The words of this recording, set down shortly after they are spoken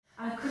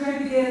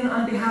begin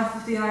on behalf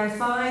of the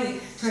IFI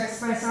to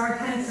express our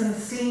thanks and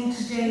esteem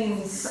to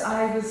James.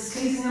 I was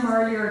teasing him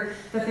earlier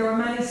that there were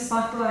many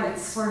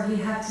spotlights where he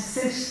had to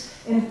sit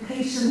in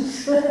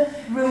patient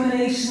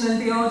rumination in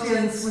the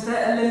audience with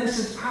a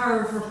limited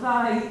power of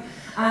reply,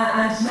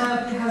 and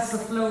now he has the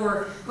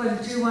floor. But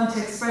I do want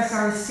to express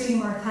our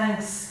esteem, our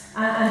thanks,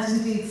 and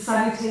indeed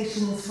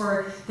salutations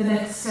for the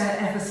next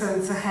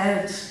episodes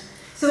ahead.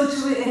 So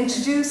to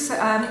introduce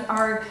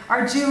our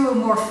duo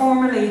more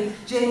formally,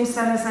 James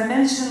then, as I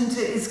mentioned,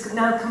 is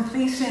now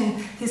completing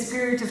his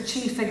period of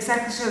chief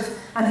executive,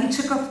 and he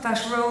took up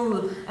that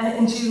role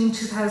in June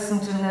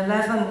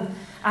 2011.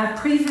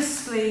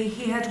 Previously,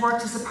 he had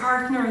worked as a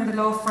partner in the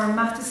law firm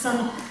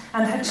Matheson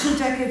and had 2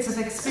 decades of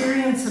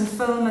experience in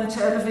film and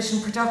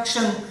television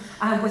production,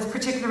 with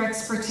particular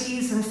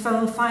expertise in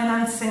film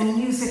financing,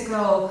 music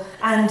law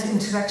and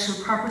intellectual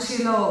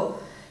property law.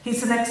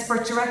 He's an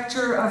expert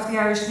director of the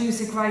Irish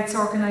Music Rights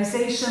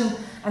Organisation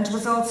and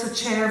was also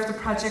chair of the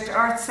Project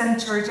Arts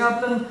Centre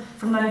Dublin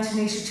from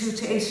 1982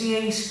 to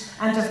 88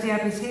 and of the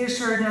Abbey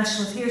Theatre,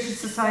 National Theatre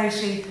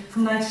Society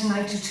from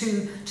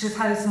 1992 to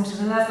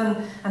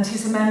 2011, and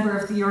he's a member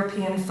of the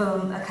European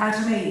Film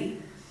Academy.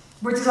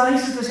 We're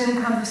delighted that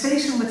in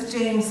conversation with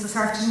James this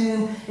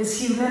afternoon is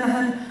Hugh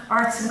Linehan,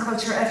 Arts and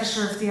Culture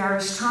Editor of the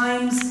Irish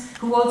Times,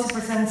 who also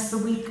presents the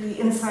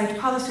weekly Inside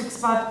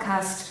Politics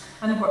podcast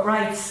and what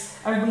writes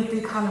a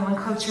weekly column on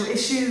culture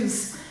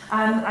issues.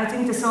 I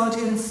think this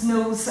audience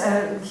knows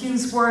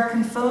Hugh's work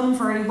in film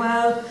very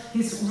well.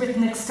 He's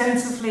written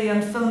extensively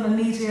on film and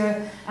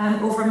media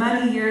over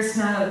many years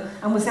now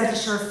and was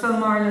editor of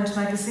Film Ireland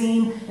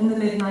magazine in the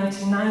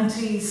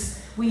mid-1990s.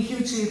 We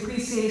hugely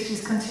appreciate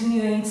his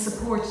continuing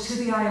support to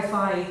the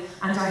IFI,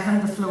 and I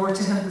hand the floor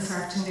to him this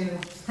afternoon.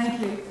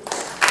 Thank you.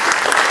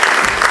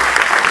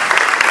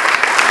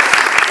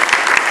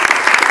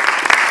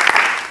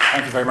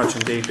 Thank you very much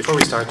indeed. Before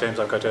we start, James,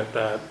 I've got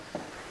to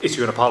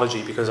issue an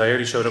apology because I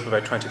only showed up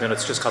about 20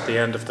 minutes, just got the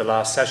end of the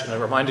last session. It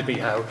reminded me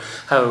how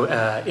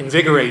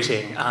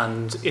invigorating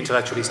and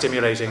intellectually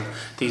stimulating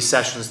these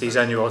sessions, these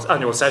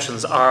annual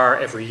sessions are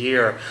every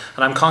year.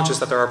 And I'm conscious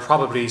that there are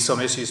probably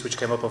some issues which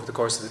came up over the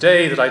course of the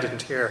day that I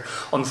didn't hear.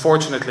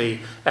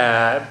 Unfortunately,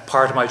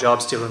 part of my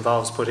job still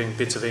involves putting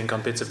bits of ink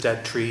on bits of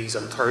dead trees,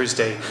 and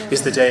Thursday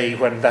is the day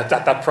when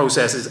that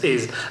process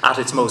is at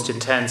its most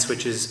intense,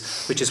 which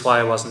is why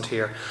I wasn't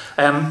here.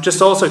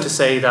 Just also to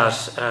say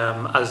that,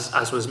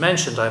 as was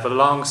mentioned, I have a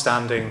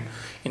long-standing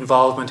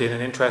involvement in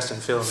and interest in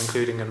film,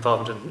 including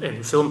involvement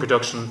in film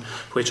production,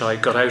 which I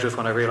got out of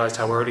when I realised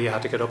how early I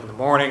had to get up in the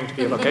morning to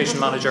be a location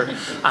manager,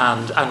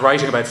 and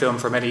writing about film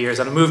for many years,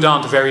 and I moved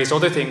on to various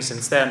other things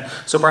since then.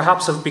 So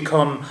perhaps I've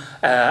become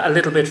a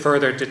little bit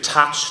further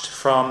detached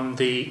from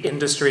the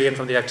industry and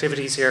from the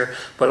activities here,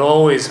 but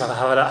always have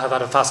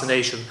had a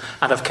fascination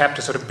and have kept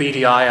a sort of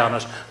beady eye on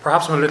it.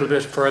 Perhaps I'm a little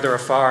bit further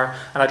afar,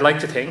 and I'd like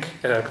to think,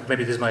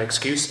 maybe this is my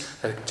excuse,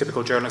 a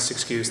typical journalist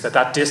excuse,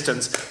 that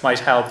distance might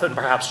help and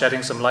perhaps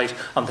shedding some light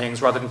on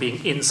things rather than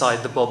being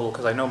inside the bubble,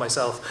 because I know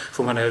myself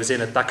from when I was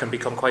in it that can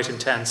become quite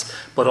intense,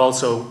 but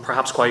also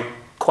perhaps quite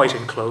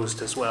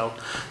enclosed as well.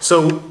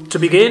 So to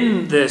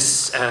begin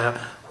this,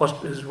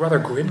 what is rather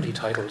grimly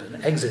titled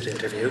an exit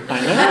interview.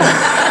 I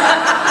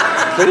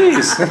know.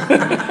 Please.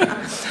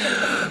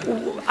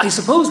 I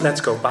suppose let's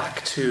go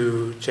back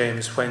to,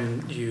 James,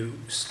 when you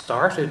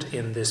started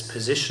in this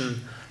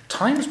position.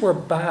 Times were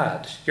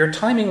bad. Your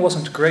timing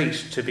wasn't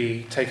great to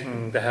be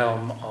taking the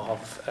helm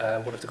of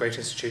one of the great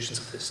institutions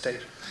of this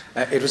state.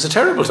 It was a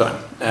terrible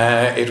time.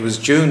 It was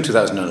June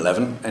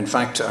 2011. In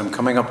fact, I'm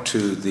coming up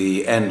to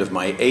the end of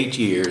my 8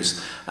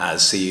 years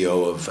as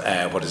CEO of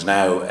what is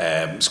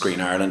now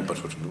Screen Ireland, but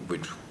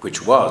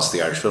which was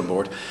the Irish Film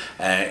Board,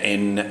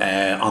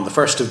 on the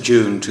 1st of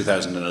June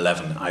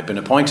 2011. I'd been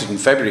appointed in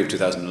February of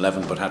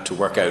 2011, but had to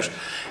work out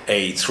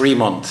a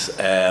 3-month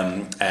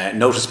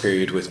notice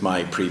period with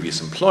my previous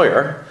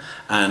employer.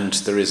 And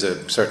there is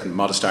a certain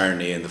modest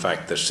irony in the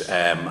fact that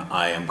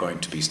I am going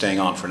to be staying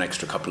on for an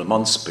extra couple of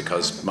months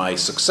because my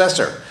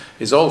successor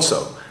is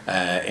also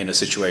in a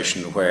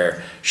situation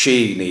where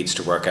she needs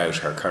to work out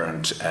her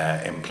current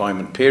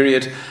employment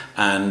period,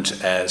 and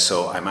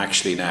so I'm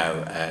actually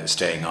now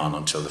staying on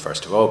until the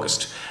 1st of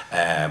August.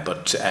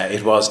 But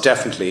it was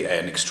definitely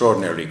an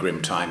extraordinarily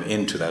grim time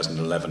in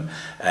 2011.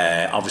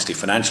 Obviously,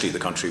 financially, the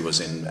country was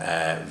in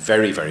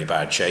very, very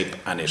bad shape,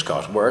 and it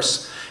got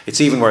worse. It's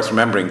even worth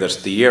remembering that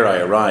the year I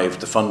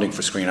arrived, the funding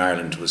for Screen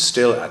Ireland was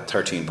still at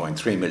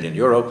 €13.3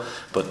 million,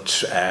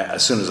 but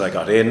as soon as I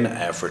got in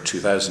for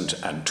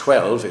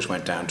 2012, it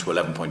went down to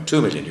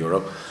 €11.2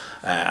 million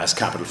as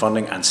capital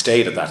funding, and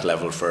stayed at that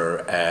level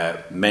for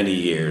many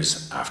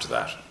years after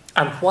that.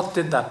 And what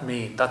did that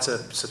mean? That's a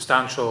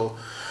substantial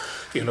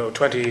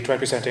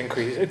 20%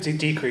 increase,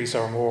 decrease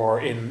or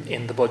more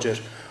in the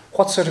budget.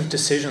 What sort of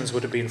decisions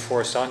would have been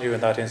forced on you in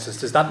that instance?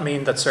 Does that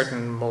mean that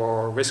certain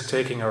more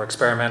risk-taking or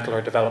experimental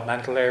or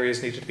developmental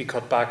areas needed to be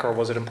cut back, or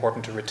was it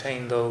important to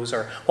retain those,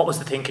 or what was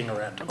the thinking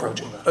around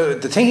approaching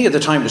that? The thinking at the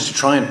time was to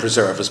try and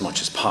preserve as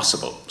much as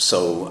possible.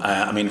 So,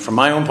 from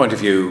my own point of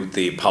view,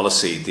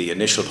 the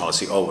initial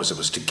policy always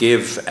was to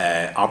give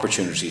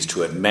opportunities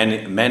to as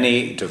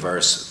many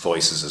diverse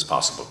voices as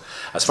possible.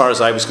 As far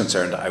as I was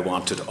concerned, I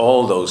wanted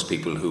all those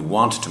people who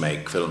wanted to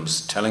make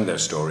films telling their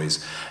stories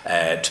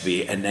to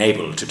be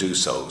enabled to do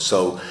so.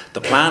 So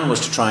the plan was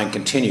to try and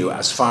continue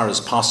as far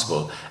as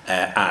possible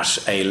at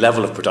a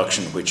level of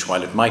production which,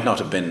 while it might not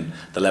have been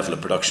the level of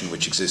production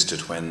which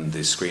existed when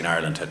the Screen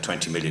Ireland had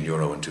 €20 million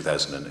in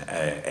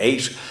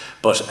 2008,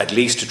 but at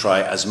least to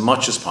try as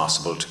much as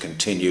possible to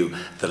continue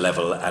the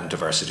level and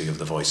diversity of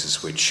the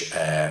voices which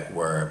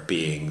were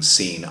being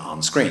seen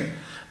on screen.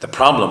 The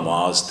problem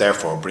was,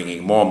 therefore,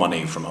 bringing more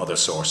money from other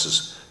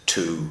sources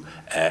to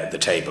the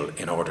table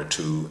in order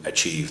to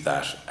achieve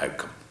that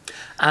outcome.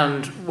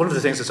 And one of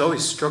the things that's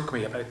always struck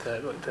me about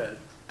the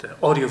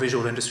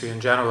audiovisual industry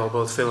in general,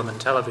 both film and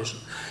television,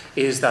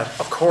 is that,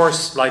 of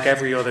course, like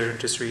every other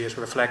industry, it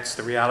reflects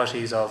the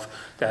realities of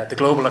the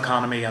global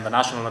economy and the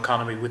national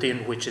economy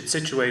within which it's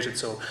situated.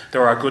 So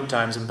there are good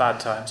times and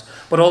bad times.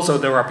 But also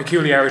there are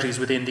peculiarities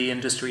within the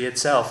industry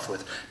itself,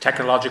 with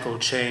technological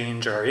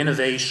change or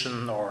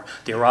innovation or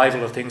the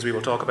arrival of things we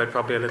will talk about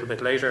probably a little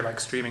bit later, like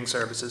streaming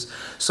services.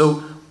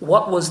 So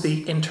what was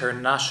the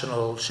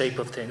international shape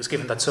of things,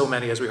 given that so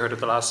many, as we heard at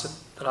the last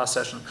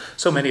session,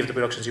 so many of the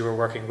productions you were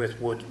working with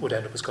would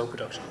end up as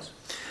co-productions?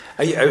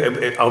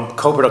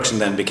 Co-production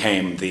then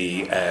became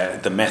the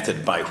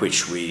method by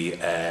which we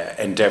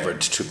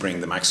endeavoured to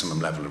bring the maximum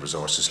level of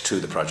resources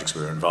to the projects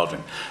we were involved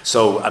in.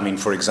 So,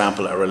 for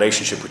example, a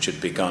relationship which had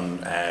begun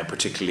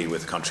particularly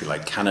with a country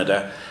like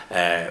Canada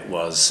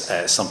was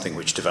something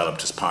which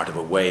developed as part of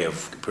a way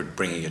of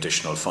bringing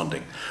additional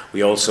funding.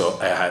 We also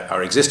had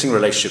our existing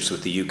relationships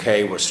with the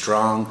UK were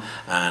strong,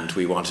 and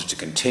we wanted to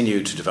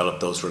continue to develop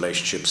those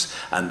relationships.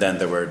 And then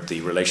there were the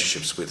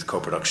relationships with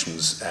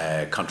co-productions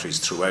countries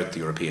throughout the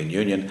European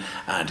Union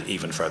and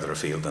even further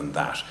afield than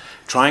that.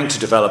 Trying to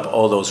develop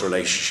all those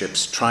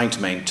relationships, trying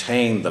to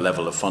maintain the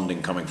level of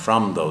funding coming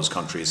from those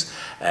countries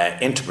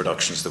into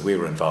productions that we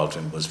were involved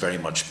in was very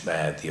much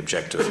the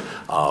objective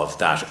of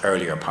that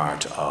earlier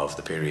part of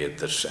the period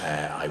that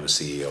I was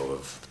CEO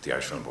of the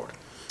Irish Film Board.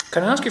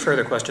 Can I ask you a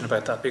further question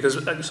about that?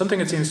 Because something,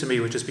 it seems to me,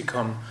 which has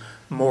become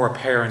more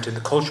apparent in the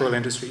cultural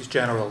industries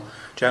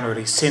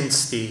generally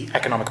since the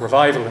economic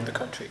revival in the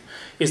country,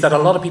 is that a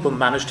lot of people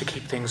managed to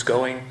keep things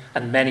going,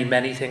 and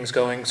many things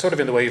going, sort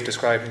of in the way you've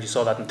described, and you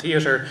saw that in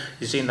theatre,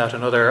 you've seen that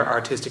in other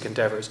artistic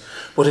endeavours.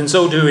 But in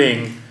so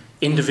doing,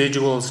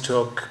 individuals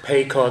took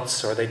pay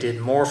cuts, or they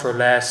did more for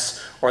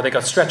less, or they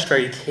got stretched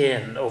very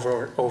thin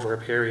over a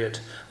period,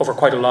 over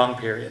quite a long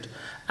period.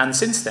 And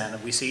since then,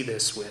 and we see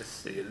this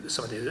with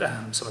some of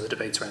the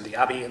debates around the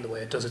Abbey and the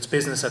way it does its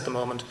business at the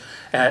moment,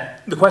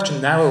 the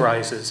question now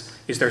arises,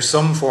 is there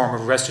some form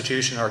of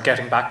restitution or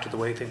getting back to the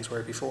way things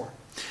were before?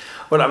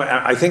 Well,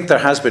 I think there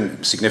has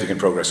been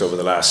significant progress over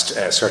the last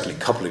certainly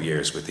couple of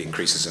years with the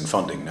increases in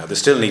funding. Now, there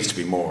still needs to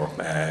be more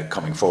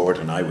coming forward,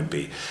 and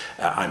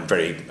I'm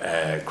very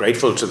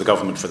grateful to the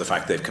government for the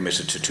fact they've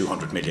committed to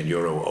 €200 million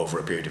over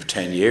a period of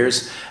 10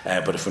 years.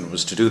 But if one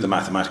was to do the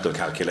mathematical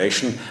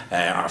calculation,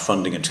 our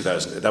funding in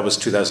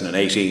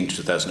 2018 to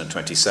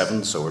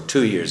 2027, so we're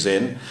 2 years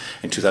in.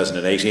 In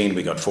 2018,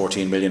 we got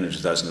 14 million. In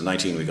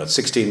 2019, we got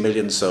 16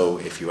 million. So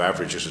if you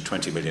average it at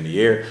 20 million a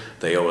year,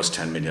 they owe us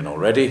 10 million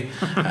already.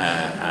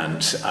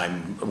 And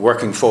I'm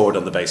working forward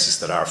on the basis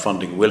that our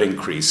funding will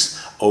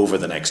increase over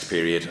the next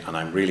period, and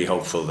I'm really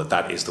hopeful that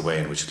that is the way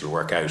in which it will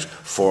work out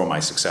for my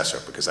successor,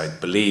 because I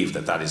believe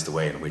that that is the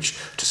way in which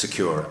to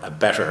secure a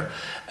better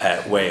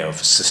way of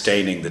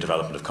sustaining the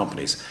development of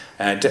companies.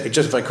 Just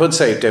if I could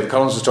say, David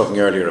Collins was talking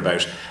earlier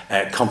about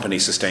company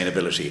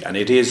sustainability, and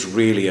it is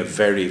really a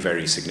very,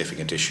 very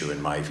significant issue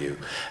in my view.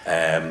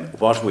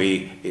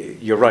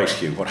 You're right,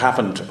 Hugh, what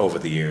happened over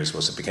the years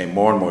was it became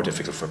more and more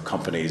difficult for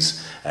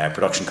companies,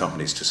 production companies,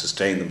 to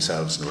sustain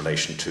themselves in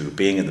relation to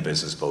being in the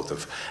business both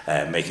of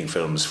making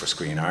films for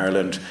Screen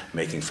Ireland,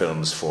 making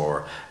films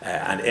for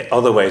and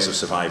other ways of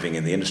surviving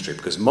in the industry,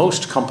 because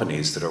most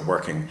companies that are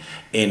working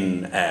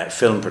in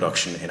film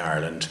production in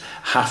Ireland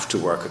have to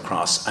work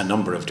across a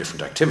number of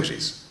different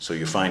activities. So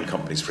you find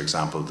companies, for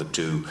example, that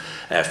do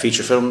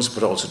feature films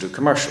but also do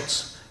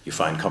commercials. You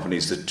find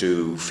companies that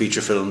do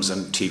feature films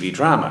and TV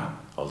drama,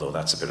 although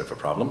that's a bit of a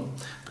problem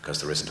because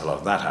there isn't a lot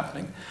of that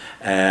happening.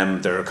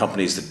 There are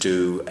companies that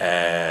do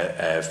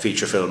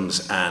feature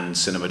films and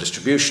cinema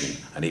distribution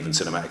and even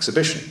cinema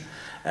exhibition.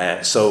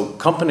 So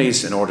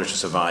companies, in order to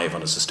survive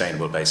on a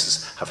sustainable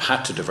basis, have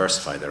had to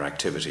diversify their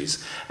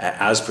activities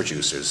as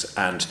producers,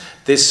 and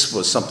this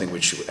was something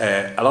which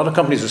a lot of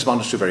companies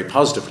responded to very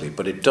positively,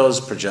 but it does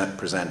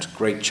present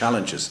great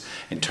challenges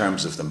in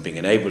terms of them being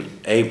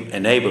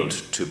enabled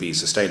to be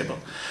sustainable.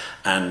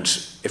 And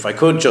if I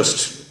could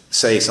just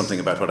say something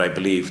about what I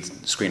believe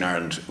Screen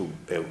Ireland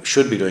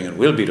should be doing and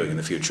will be doing in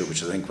the future,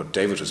 which I think what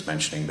David was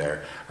mentioning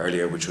there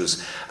earlier, which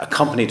was a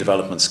company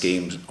development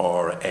scheme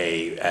or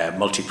a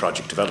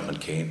multi-project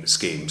development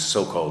scheme,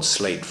 so-called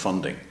slate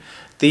funding.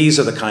 These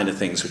are the kind of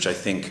things which I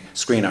think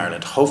Screen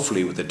Ireland,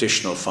 hopefully with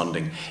additional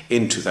funding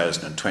in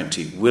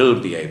 2020, will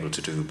be able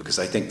to do, because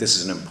I think this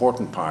is an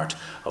important part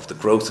of the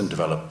growth and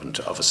development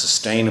of a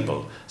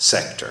sustainable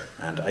sector.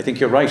 And I think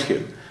you're right,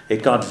 Hugh.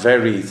 It got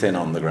very thin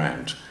on the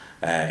ground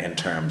in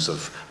terms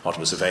of what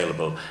was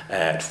available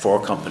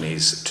for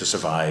companies to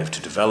survive,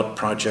 to develop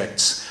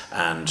projects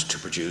and to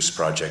produce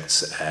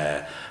projects.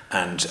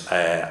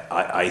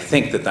 I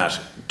think that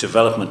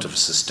development of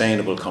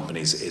sustainable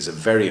companies is a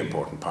very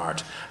important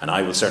part, and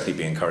I will certainly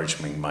be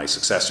encouraging my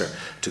successor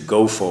to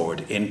go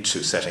forward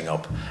into setting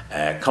up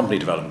company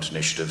development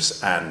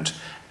initiatives and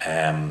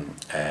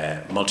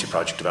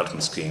multi-project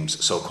development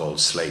schemes, so-called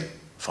slate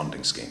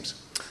funding schemes.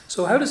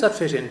 So how does that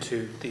fit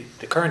into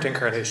the current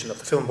incarnation of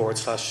the Film Board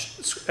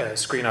 /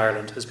 Screen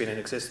Ireland has been in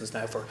existence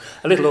now for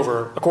a little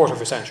over a quarter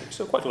of a century,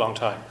 so quite a long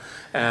time.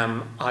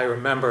 I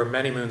remember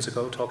many moons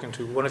ago talking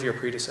to one of your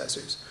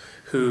predecessors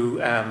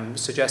who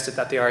suggested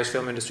that the Irish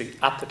film industry,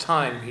 at the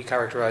time, he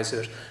characterised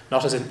it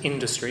not as an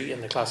industry in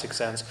the classic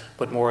sense,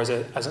 but more as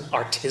an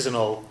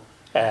artisanal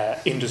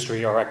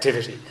industry or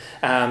activity,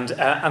 and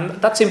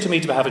that seemed to me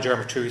to have a germ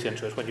of truth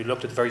into it when you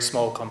looked at the very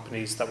small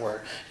companies that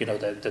were,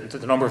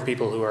 the number of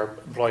people who were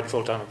employed in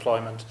full-time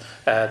employment,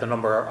 the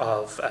number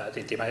of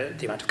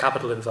the amount of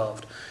capital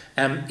involved.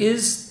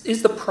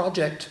 Is the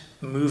project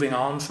moving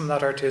on from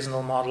that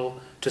artisanal model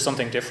to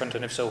something different,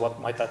 and if so, what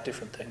might that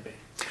different thing be?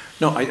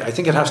 No, I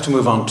think it has to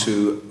move on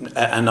to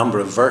a number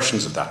of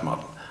versions of that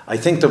model. I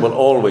think there will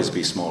always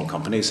be small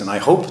companies, and I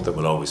hope there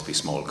will always be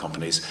small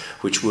companies,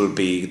 which will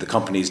be the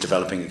companies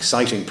developing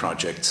exciting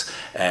projects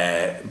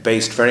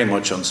based very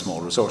much on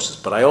small resources.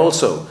 But I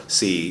also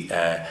see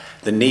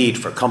the need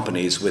for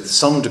companies with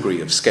some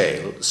degree of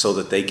scale so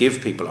that they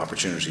give people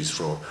opportunities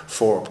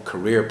for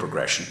career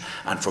progression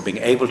and for being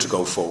able to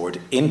go forward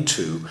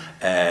into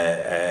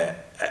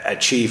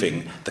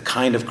achieving the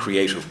kind of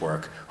creative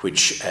work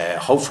which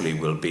hopefully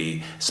will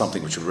be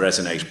something which will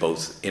resonate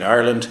both in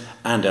Ireland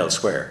and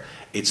elsewhere.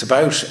 It's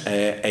about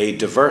a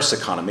diverse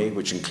economy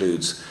which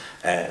includes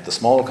the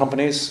small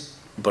companies,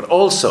 but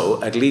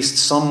also at least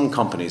some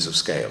companies of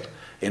scale,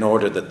 in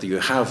order that you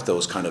have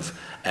those kind of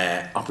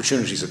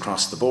opportunities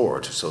across the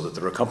board, so that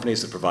there are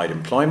companies that provide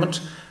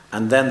employment,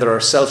 and then there are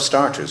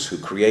self-starters who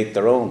create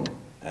their own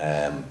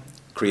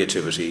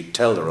creativity,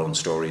 tell their own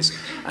stories,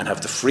 and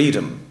have the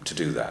freedom to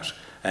do that.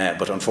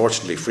 But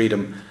unfortunately,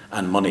 freedom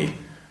and money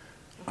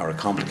are a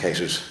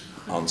complicated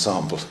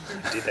ensemble.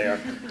 Indeed they are.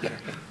 Yeah,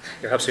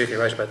 you're absolutely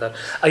right about that.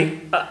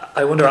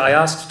 I wonder, I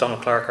asked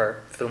Donald Clark,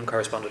 our film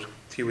correspondent, a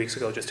few weeks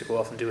ago just to go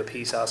off and do a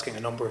piece asking a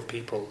number of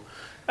people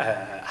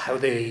how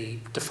they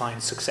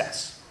define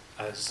success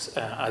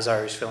as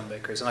Irish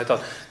filmmakers. And I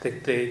thought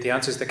the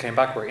answers that came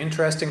back were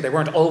interesting. They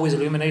weren't always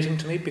illuminating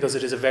to me, because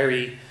it's a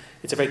very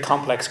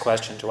complex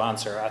question to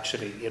answer,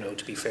 actually,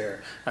 to be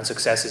fair. And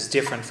success is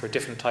different for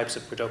different types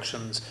of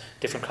productions,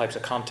 different types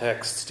of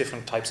contexts,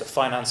 different types of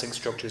financing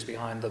structures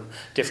behind them,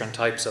 different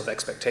types of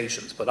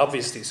expectations. But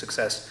obviously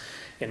success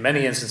in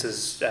many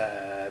instances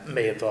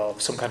may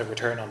involve some kind of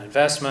return on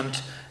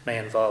investment, may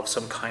involve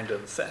some kind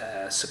of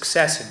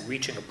success in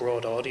reaching a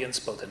broad audience,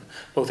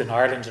 both in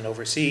Ireland and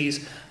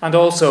overseas, and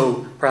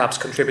also perhaps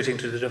contributing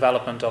to the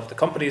development of the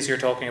companies you're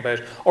talking about,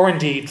 or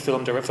indeed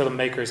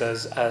filmmakers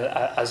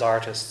as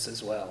artists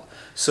as well.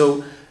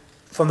 So,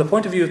 from the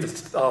point of view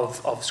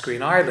of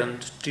Screen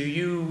Ireland, do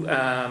you,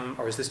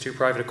 or is this too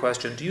private a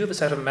question, do you have a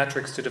set of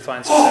metrics to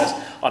define success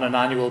on an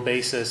annual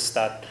basis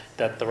that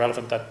the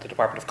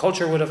Department of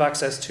Culture would have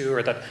access to,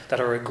 or that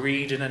are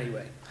agreed in any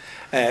way?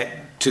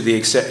 To the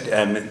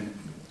extent,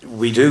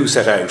 we do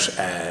set out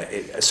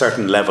a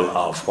certain level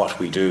of what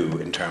we do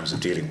in terms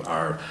of dealing with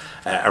our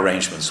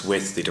arrangements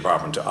with the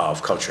Department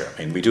of Culture.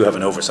 I mean, we do have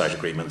an oversight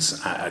agreement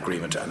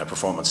and a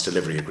performance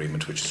delivery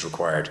agreement, which is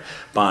required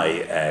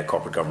by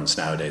corporate governance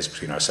nowadays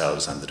between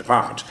ourselves and the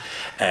department.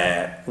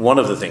 One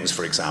of the things,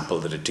 for example,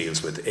 that it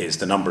deals with is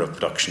the number of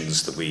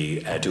productions that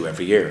we do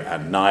every year.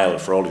 And Niall,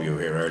 for all of you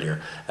here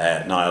earlier,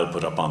 Niall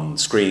put up on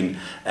screen,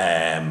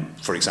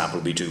 for example,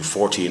 we do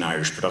 14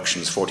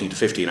 to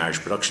 15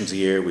 Irish productions a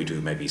year. We do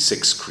maybe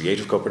 6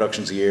 creative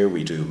co-productions a year.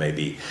 We do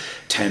maybe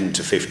 10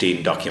 to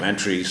 15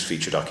 documentaries,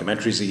 feature documentaries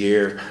a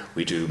year.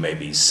 We do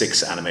maybe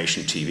 6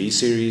 animation TV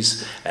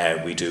series.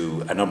 We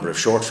do a number of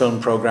short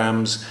film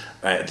programs.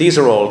 These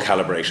are all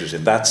calibrated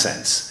in that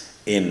sense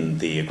in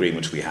the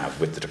agreement we have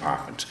with the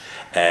department.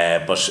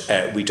 But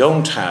we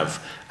don't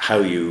have how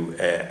you,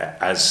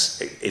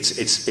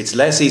 it's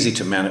less easy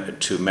to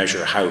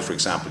measure how, for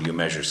example, you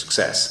measure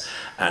success.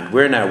 And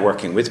we're now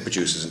working with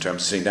producers in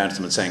terms of sitting down to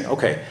them and saying,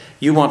 okay,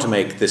 you want to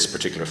make this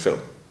particular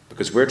film,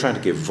 because we're trying to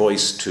give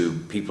voice to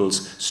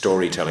people's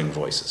storytelling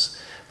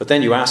voices. But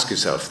then you ask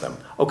yourself them,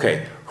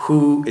 okay,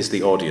 who is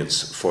the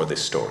audience for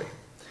this story?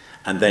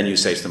 And then you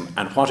say to them,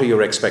 and what are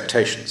your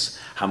expectations?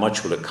 How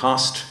much will it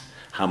cost?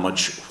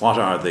 What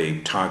are the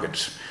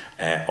target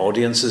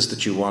audiences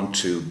that you want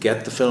to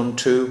get the film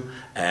to,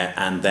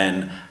 and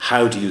then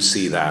how do you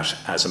see that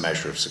as a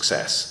measure of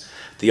success?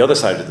 The other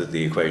side of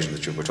the equation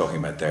that you were talking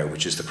about there,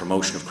 which is the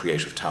promotion of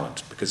creative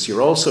talent, because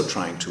you're also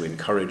trying to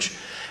encourage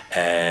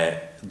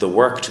the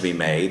work to be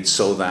made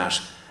so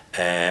that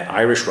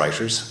Irish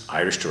writers,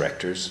 Irish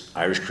directors,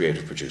 Irish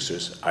creative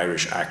producers,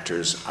 Irish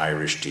actors,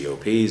 Irish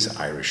DOPs,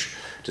 Irish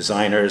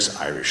designers,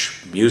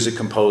 Irish music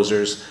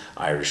composers,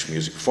 Irish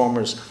music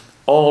performers,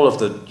 all of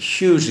the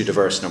hugely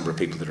diverse number of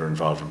people that are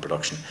involved in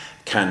production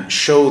can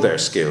show their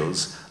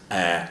skills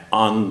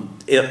on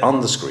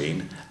the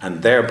screen,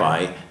 and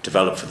thereby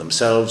develop for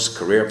themselves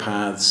career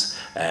paths,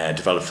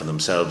 develop for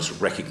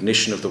themselves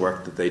recognition of the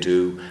work that they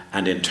do,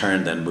 and in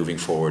turn then moving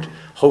forward,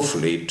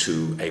 hopefully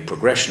to a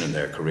progression in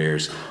their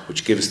careers,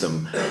 which gives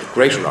them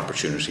greater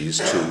opportunities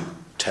to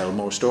tell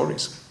more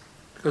stories.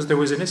 Because there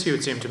was an issue,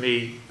 it seemed to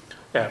me,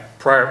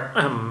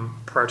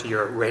 prior to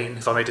your reign,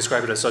 if I may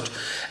describe it as such,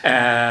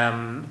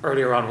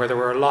 earlier on, where there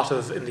were a lot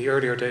of, in the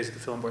earlier days of the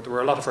film board, there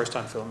were a lot of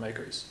first-time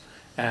filmmakers.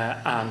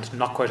 And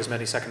not quite as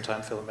many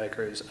second-time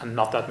filmmakers, and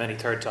not that many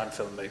third-time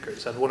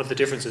filmmakers. And one of the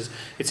differences,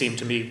 it seemed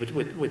to me,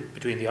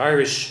 between the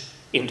Irish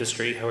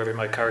industry, however you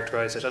might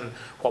characterise it, and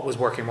what was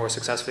working more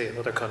successfully in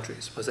other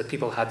countries, was that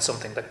people had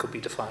something that could be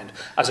defined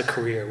as a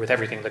career, with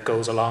everything that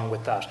goes along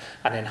with that,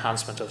 an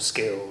enhancement of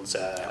skills,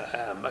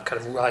 a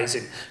kind of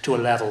rising to a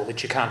level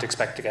that you can't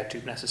expect to get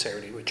to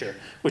necessarily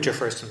with your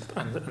first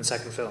and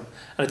second film.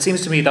 And it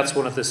seems to me that's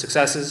one of the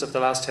successes of the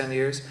last 10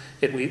 years.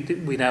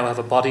 We now have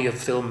a body of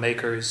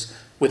filmmakers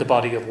with a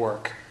body of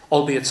work,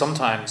 albeit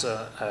sometimes,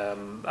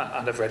 and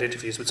I've read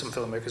interviews with some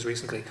filmmakers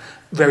recently,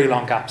 very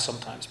long gaps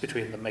sometimes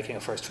between them making a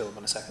first film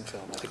and a second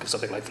film. I think of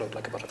something like Float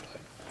Like a Butterfly.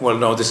 Well,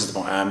 no, this is the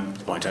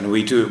point, and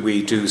we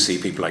do see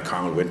people like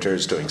Carmel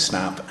Winters doing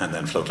Snap and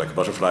then Float Like a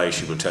Butterfly.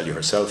 She will tell you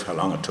herself how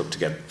long it took to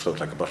get Float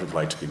Like a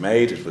Butterfly to be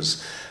made. It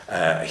was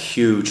a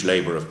huge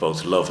labour of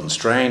both love and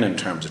strain in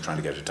terms of trying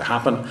to get it to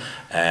happen.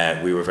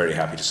 We were very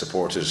happy to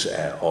support it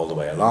all the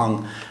way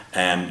along.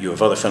 You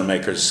have other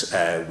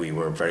filmmakers. We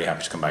were very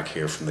happy to come back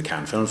here from the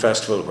Cannes Film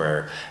Festival,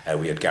 where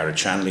we had Garrett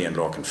Shanley and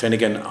Lorcan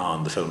Finnegan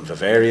on the film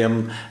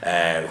Vivarium,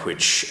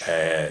 which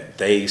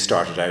they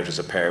started out as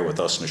a pair with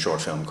us in a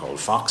short film called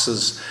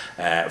Foxes,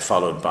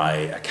 followed by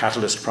a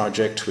Catalyst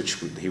project, which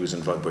they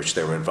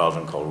were involved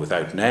in, called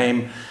Without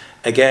Name.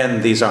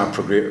 Again, these are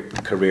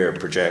career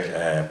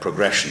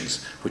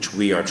progressions which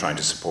we are trying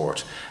to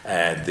support.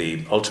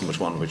 The ultimate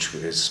one, which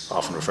is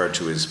often referred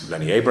to, is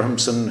Lenny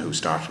Abrahamson, who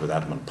started with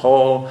Adam and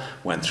Paul,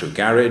 went through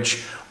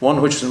Garage.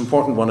 One which was an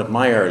important one at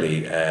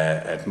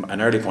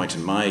an early point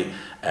in my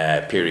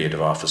period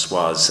of office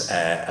was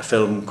a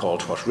film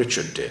called What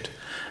Richard Did,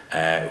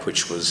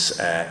 which was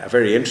a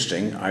very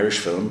interesting Irish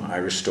film,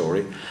 Irish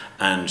story,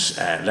 and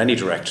Lenny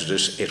directed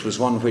it. It was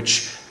one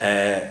which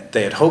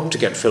they had hoped to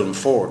get Film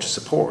 4 to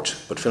support,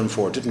 but Film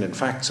 4 didn't in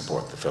fact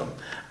support the film.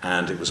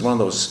 And it was one of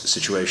those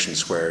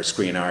situations where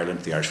Screen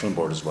Ireland, the Irish Film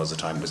Board as was at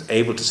the time, was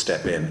able to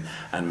step in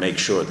and make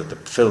sure that the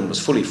film was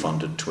fully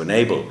funded to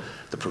enable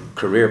the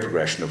career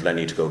progression of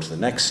Lenny to go to the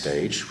next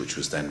stage, which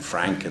was then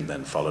Frank, and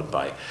then followed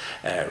by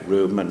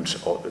Rúm, and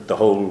the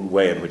whole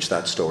way in which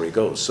that story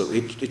goes. So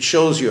it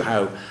shows you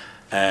how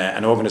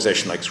an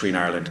organisation like Screen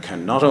Ireland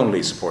can not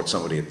only support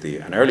somebody at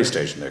an early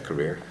stage in their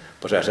career,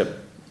 but at a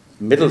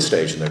middle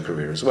stage in their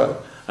career as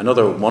well.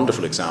 Another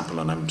wonderful example,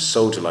 and I'm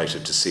so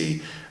delighted to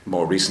see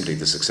more recently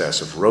the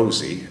success of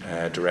Rosie,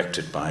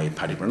 directed by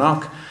Paddy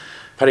Breathnach.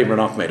 Paddy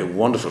Breathnach made a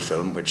wonderful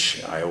film,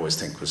 which I always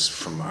think was,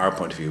 from our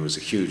point of view, was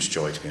a huge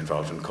joy to be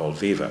involved in, called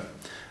Viva.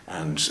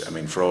 And I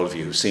mean, for all of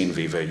you who've seen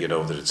Viva, you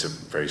know that it's a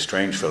very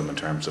strange film in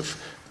terms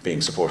of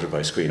being supported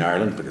by Screen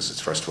Ireland, because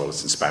first of all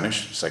it's in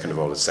Spanish, second of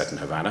all it's set in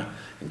Havana,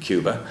 in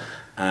Cuba,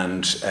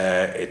 and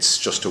it's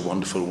just a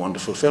wonderful,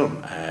 wonderful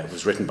film. It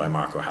was written by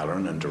Mark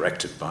O'Halloran and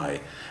directed by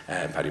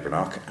Paddy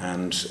Breathnach,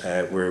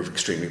 and we're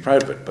extremely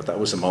proud of it. But that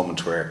was a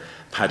moment where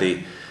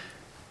Paddy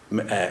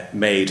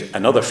made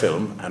another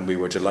film, and we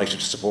were delighted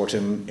to support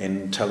him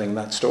in telling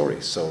that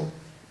story. So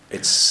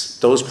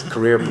those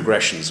career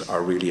progressions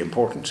are really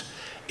important.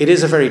 It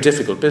is a very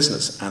difficult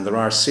business, and there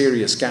are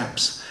serious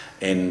gaps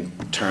in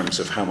terms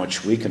of how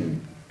much we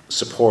can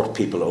support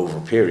people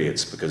over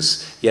periods,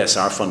 because yes,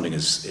 our funding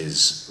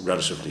is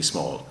relatively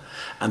small,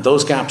 and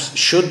those gaps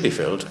should be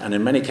filled, and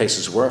in many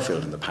cases were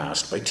filled in the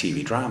past, by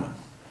TV drama.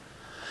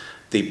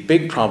 The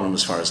big problem,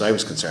 as far as I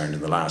was concerned,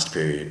 in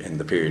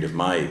the period of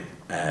my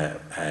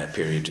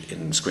period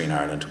in Screen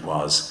Ireland,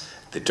 was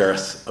the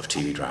dearth of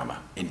TV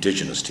drama,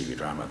 Indigenous TV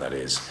drama, that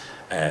is.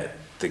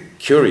 The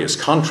curious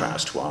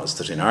contrast was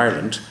that in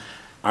Ireland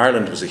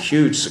was a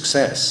huge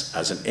success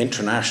as an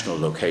international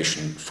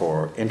location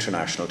for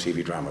international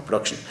TV drama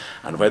production.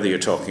 And whether you're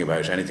talking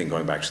about anything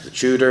going back to the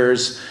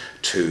Tudors,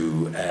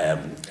 to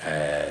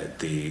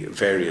the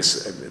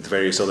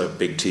various other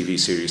big TV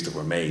series that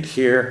were made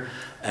here,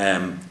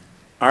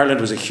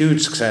 Ireland was a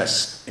huge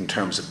success in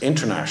terms of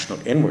international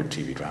inward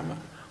TV drama,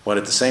 while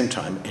at the same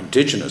time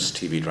Indigenous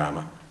TV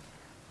drama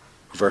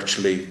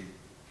virtually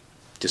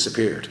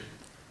disappeared.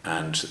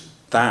 And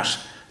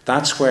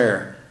that's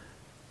where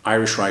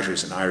Irish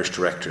writers and Irish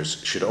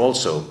directors should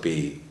also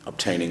be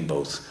obtaining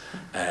both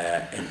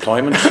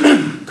employment,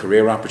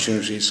 career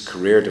opportunities,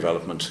 career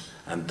development,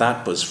 and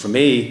that was for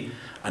me.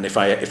 And if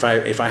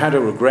I had a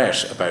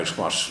regret about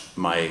what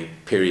my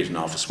period in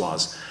office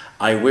was,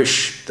 I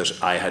wish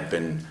that I had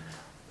been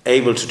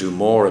able to do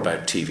more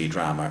about TV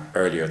drama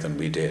earlier than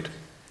we did.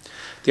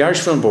 The Irish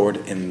Film Board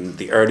in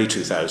the early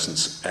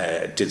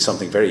 2000s did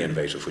something very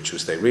innovative, which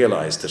was they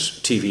realised that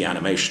TV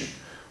animation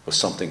was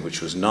something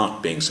which was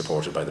not being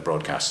supported by the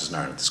broadcasters in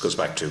Ireland. This goes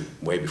back to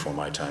way before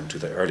my time, to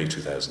the early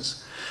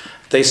 2000s.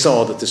 They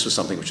saw that this was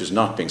something which was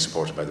not being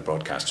supported by the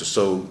broadcasters.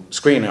 So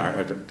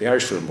the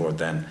Irish Film Board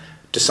then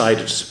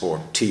decided to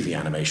support TV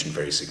animation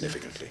very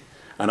significantly.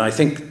 And I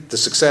think the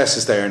success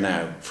is there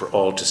now for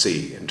all to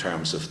see in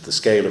terms of the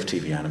scale of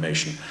TV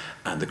animation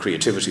and the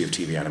creativity of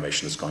TV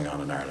animation that's going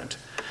on in Ireland.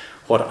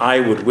 What I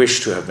would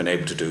wish to have been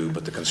able to do,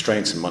 but the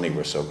constraints and money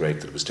were so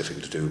great that it was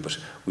difficult to do, but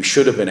we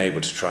should have been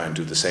able to try and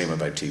do the same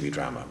about TV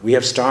drama. We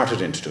have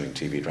started into doing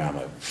TV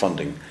drama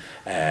funding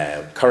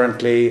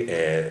currently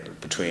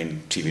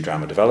between TV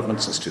drama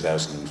development since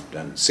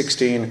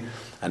 2016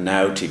 and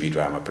now TV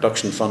drama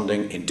production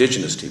funding,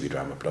 Indigenous TV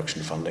drama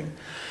production funding.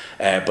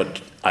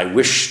 But I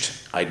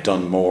wished I'd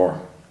done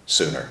more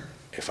sooner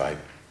if I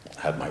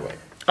had my way.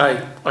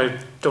 I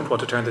don't want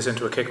to turn this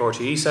into a Kick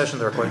RTE session.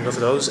 There are quite enough of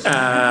those.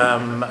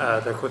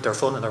 They're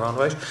fun in their own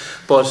way.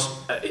 But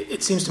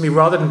it seems to me,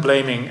 rather than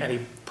blaming any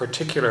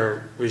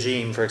particular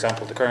regime, for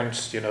example, the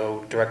current,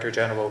 Director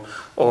General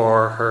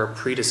or her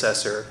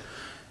predecessor,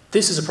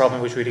 this is a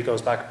problem which really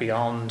goes back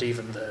beyond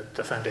even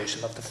the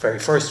foundation of the very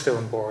first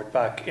film board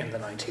back in the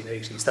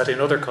 1980s, that in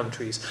other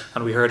countries,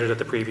 and we heard it at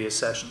the previous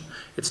session,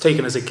 it's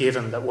taken as a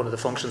given that one of the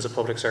functions of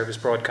public service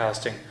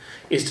broadcasting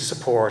is to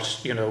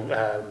support,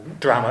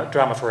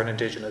 drama for an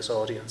Indigenous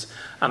audience.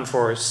 And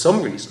for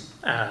some reason,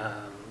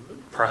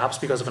 perhaps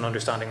because of an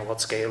understanding of what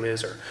scale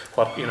is or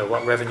what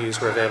revenues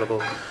were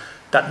available,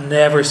 that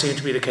never seemed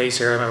to be the case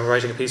here. I remember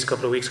writing a piece a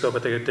couple of weeks ago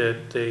about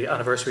the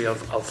anniversary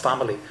of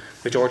Family,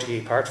 which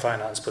RTE part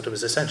financed, but it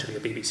was essentially a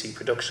BBC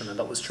production, and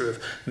that was true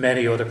of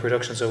many other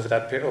productions over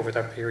that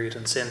period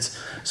and since.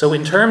 So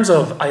in terms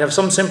of, I have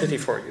some sympathy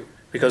for you,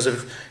 because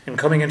in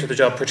coming into the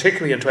job,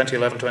 particularly in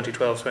 2011,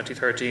 2012,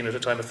 2013, at a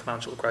time of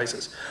financial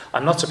crisis,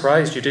 I'm not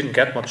surprised you didn't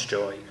get much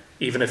joy.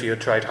 Even if you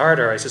had tried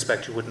harder, I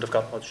suspect you wouldn't have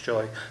got much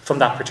joy from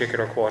that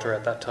particular quarter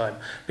at that time,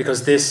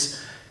 because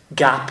this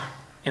gap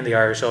in the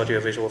Irish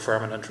audiovisual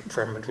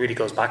firmament really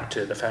goes back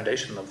to the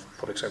foundation of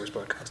public service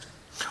broadcasting.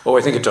 Oh,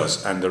 I think it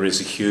does, and there is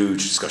a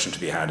huge discussion to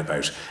be had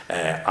about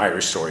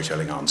Irish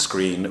storytelling on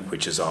screen,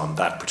 which is on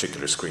that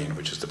particular screen,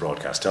 which is the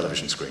broadcast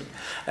television screen.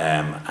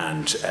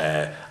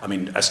 I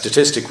mean, a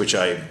statistic which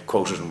I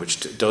quoted and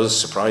which does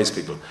surprise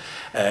people,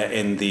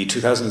 in the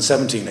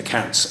 2017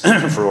 accounts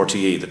for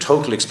RTE, the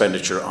total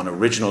expenditure on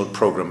original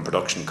programme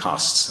production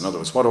costs, in other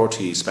words, what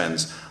RTE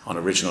spends on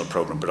original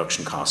programme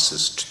production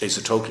costs is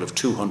a total of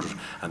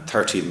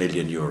 €230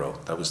 million.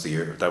 That was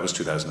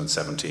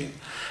 2017.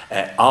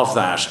 Of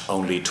that,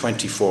 only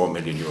 €24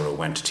 million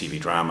went to TV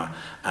drama,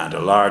 and a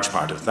large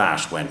part of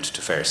that went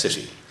to Fair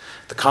City.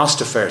 The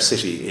cost of Fair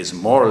City is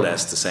more or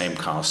less the same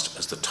cost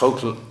as the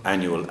total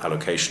annual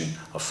allocation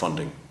of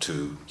funding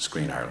to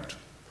Screen Ireland.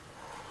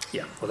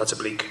 Yeah, well, that's a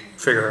bleak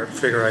figure.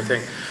 I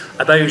think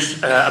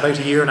about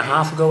a year and a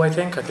half ago. I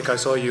think I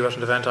saw you at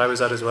an event I was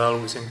at as well.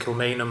 It was in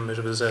Kilmainham.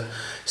 It was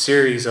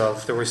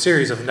there were a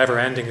series of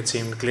never-ending, it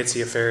seemed,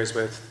 glitzy affairs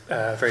with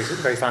very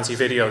very fancy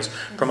videos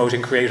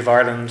promoting Creative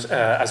Ireland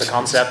as a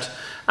concept,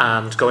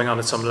 and going on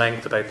at some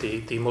length about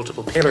the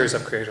multiple pillars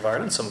of Creative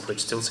Ireland, some of which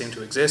still seem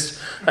to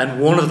exist.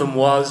 And one of them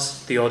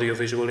was the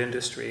audiovisual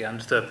industry, and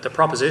the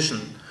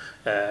proposition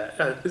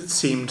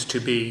seemed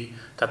to be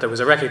that there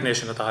was a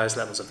recognition at the highest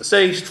levels of the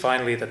state,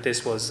 finally, that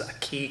this was a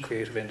key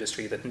creative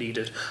industry that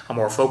needed a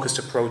more focused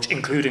approach,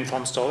 including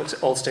from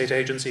all state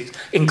agencies,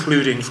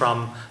 including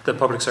from the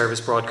public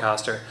service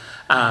broadcaster.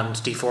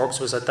 And Dee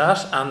Forbes was at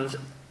that, and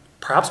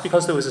perhaps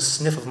because there was a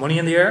sniff of money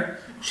in the air,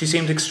 she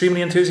seemed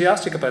extremely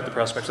enthusiastic about the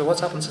prospect. So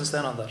what's happened since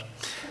then on that?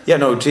 Yeah,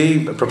 no,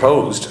 Dee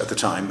proposed at the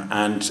time,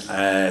 and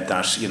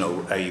that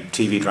a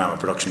TV drama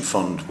production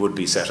fund would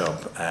be set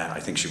up.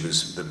 I think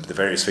the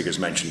various figures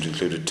mentioned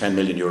included €10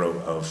 million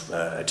of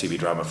a TV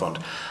drama fund.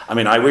 I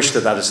mean, I wish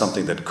that is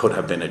something that could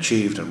have been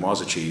achieved and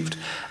was achieved.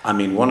 I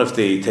mean, one of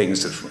the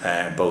things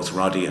that both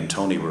Roddy and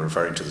Tony were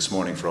referring to this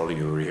morning, for all of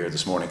you who were here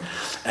this morning,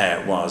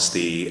 was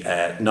the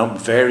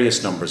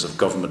various numbers of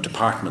government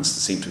departments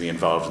that seem to be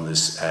involved in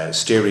this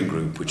steering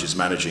group, which is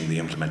managing the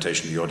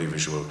implementation of the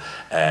audiovisual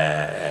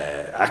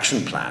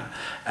action plan.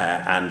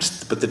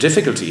 But the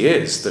difficulty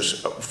is that,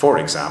 for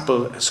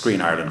example,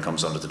 Screen Ireland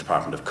comes under the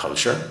Department of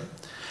Culture,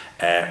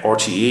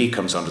 RTE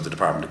comes under the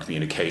Department of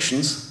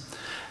Communications,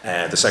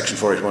 the Section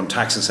 481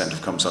 tax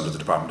incentive comes under the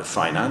Department of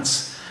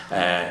Finance,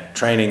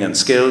 Training and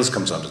skills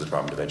comes under the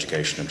Department of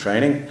Education and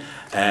Training.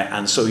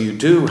 And so you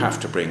do have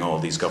to bring all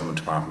these government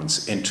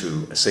departments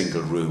into a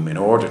single room in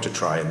order to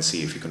try and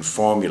see if you can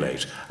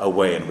formulate a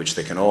way in which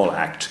they can all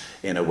act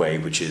in a way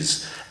which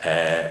is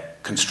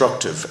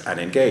constructive and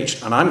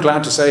engaged. And I'm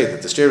glad to say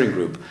that the steering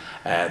group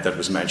that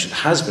was mentioned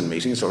has been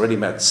meeting. It's already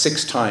met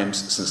 6 times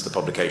since the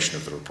publication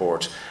of the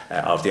report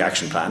of the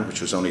action plan,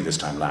 which was only this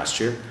time last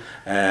year.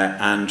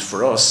 And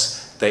for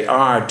us, they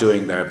are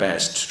doing their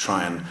best to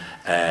try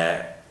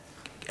and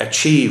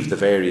achieve the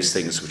various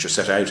things which are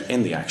set out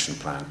in the action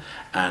plan.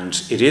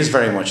 And it is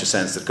very much a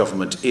sense that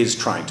government is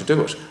trying to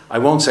do it. I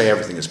won't say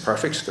everything is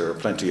perfect. There are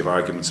plenty of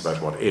arguments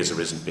about what is or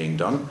isn't being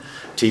done.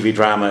 TV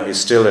drama is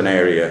still an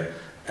area,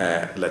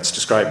 let's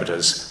describe it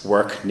as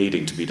work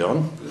needing to be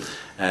done.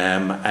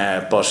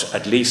 But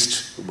at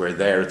least we're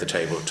there at the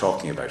table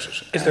talking about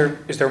it.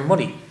 Is there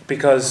money?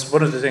 Because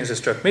one of the things that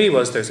struck me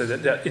was there's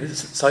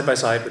side by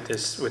side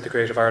with the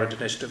Creative Ireland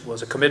initiative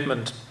was a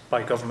commitment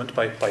by government,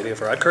 by Leo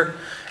Varadkar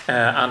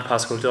and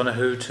Pascal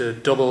Donoghue, to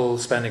double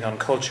spending on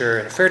culture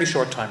in a fairly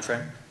short time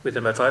frame,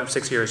 within about 5 or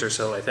 6 years or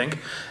so, I think.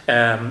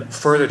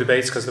 Further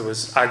debates, because there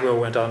was aggro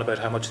went on about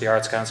how much the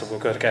Arts Council were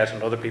going to get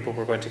and other people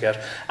were going to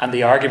get. And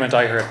the argument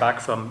I heard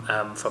back from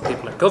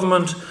people in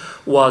government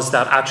was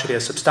that actually a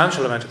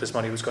substantial amount of this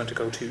money was going to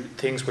go to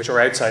things which are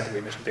outside the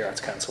remit of the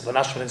Arts Council. The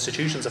national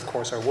institutions, of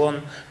course, are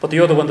one, but the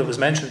other one that was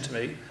mentioned to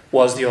me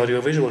was the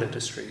audiovisual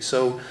industry.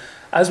 So,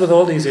 as with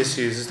all these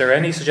issues, is there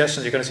any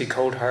suggestions you're going to see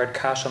cold hard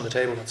cash on the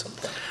table at some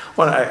point?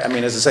 Well, I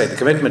mean, as I say, the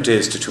commitment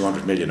is to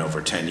 200 million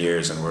over 10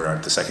 years, and we're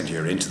at the second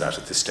year into that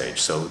at this stage.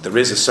 So there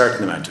is a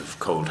certain amount of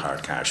cold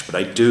hard cash. But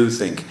I do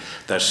think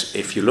that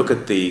if you look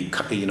at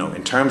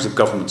in terms of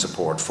government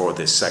support for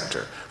this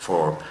sector,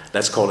 for,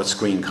 let's call it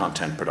screen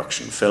content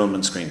production, film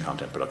and screen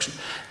content production,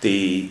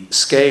 the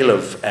scale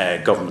of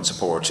government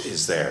support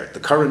is there. The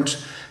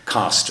current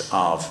cost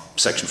of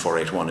Section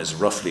 481 is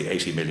roughly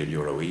 €80 million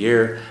a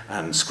year,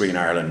 and Screen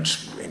Ireland,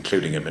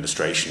 including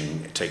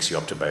administration, it takes you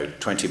up to about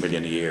 20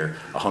 million a year,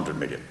 100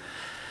 million.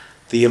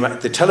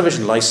 The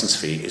television licence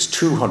fee is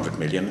 200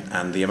 million,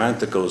 and the amount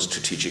that goes to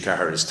TG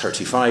Ceathair is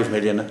 35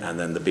 million, and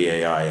then the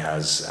BAI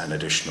has an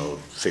additional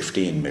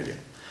 15 million.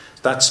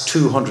 That's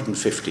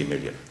 250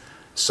 million.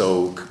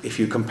 So if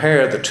you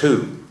compare the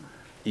two,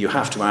 you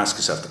have to ask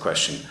yourself the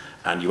question,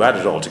 and you add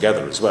it all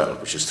together as well,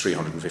 which is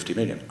 350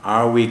 million.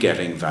 Are we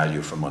getting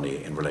value for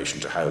money in relation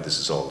to how this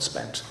is all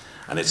spent?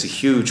 And it's a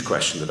huge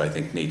question that I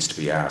think needs to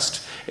be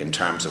asked in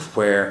terms of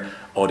where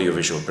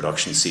audiovisual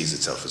production sees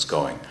itself as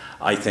going.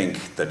 I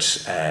think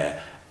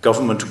that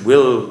government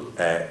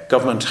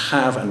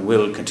have and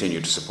will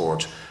continue to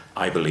support,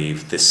 I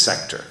believe, this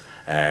sector.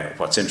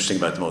 What's interesting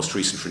about the most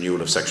recent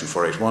renewal of Section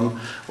 481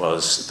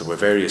 was there were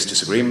various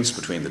disagreements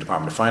between the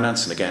Department of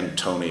Finance, and again,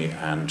 Tony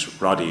and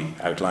Roddy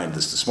outlined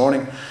this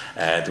morning.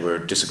 There were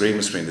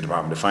disagreements between the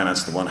Department of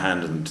Finance on the one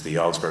hand and the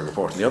Alsberg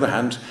report on the other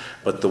hand.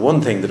 But the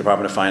one thing the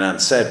Department of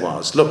Finance said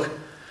was, look,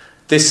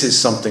 this is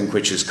something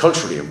which is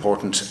culturally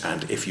important,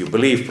 and if you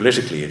believe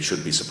politically it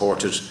should be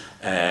supported,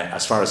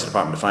 as far as the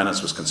Department of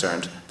Finance was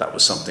concerned, that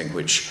was something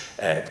which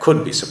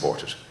could be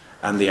supported.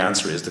 And the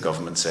answer is the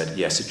government said,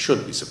 yes, it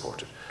should be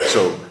supported.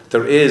 So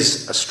there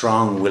is a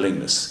strong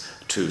willingness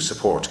to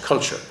support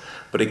culture.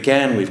 But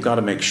again, we've got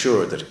to make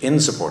sure that in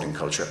supporting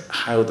culture,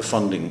 how the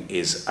funding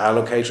is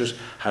allocated,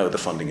 how the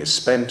funding is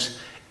spent,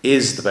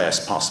 is the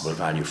best possible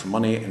value for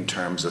money in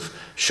terms of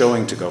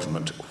showing to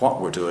government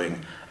what we're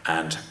doing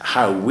and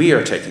how we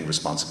are taking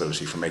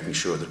responsibility for making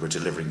sure that we're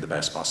delivering the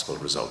best possible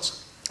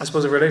results. I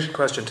suppose a related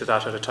question to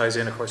that, and it ties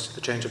in, of course, to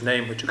the change of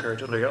name which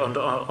occurred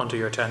under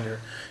your tenure,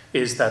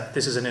 is that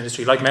this is an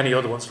industry, like many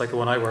other ones, like the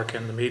one I work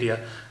in, the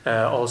media,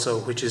 also,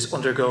 which is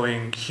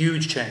undergoing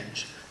huge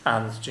change.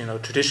 And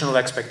traditional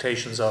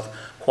expectations of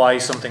why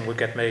something would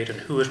get made and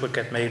who it would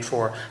get made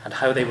for and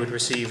how they would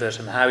receive it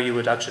and how you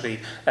would actually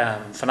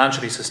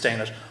financially sustain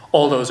it,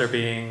 all those are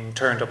being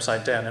turned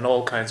upside down in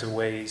all kinds of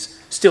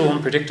ways, still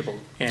unpredictable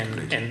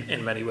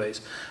in many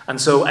ways.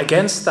 And so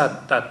against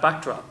that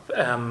backdrop,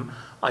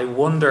 I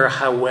wonder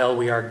how well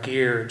we are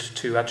geared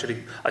to actually,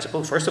 I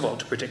suppose, first of all,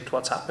 to predict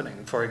what's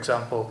happening. For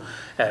example,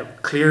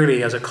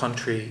 clearly as a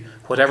country,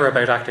 whatever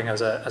about acting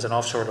as an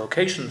offshore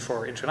location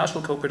for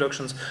international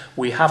co-productions,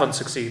 we haven't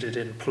succeeded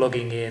in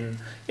plugging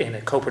in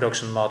a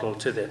co-production model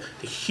to the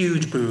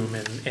huge boom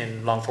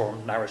in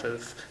long-form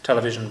narrative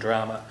television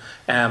drama.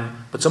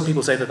 But some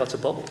people say that that's a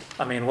bubble.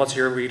 I mean, what's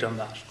your read on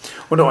that?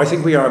 Well, no, I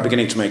think we are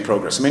beginning to make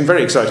progress. I mean,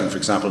 very exciting, for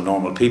example,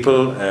 Normal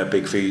People,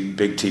 big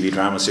TV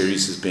drama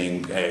series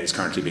is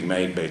currently being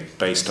made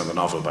based on the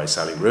novel by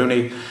Sally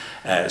Rooney.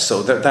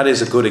 So that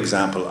is a good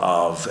example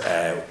of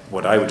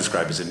what I would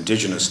describe as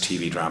indigenous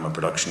TV drama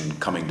production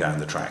coming down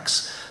the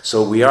tracks.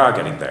 So we are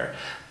getting there.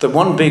 The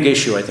one big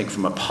issue, I think,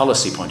 from a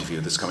policy point of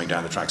view that's coming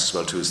down the tracks as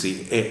well too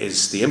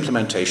is the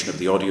implementation of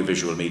the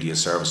Audiovisual Media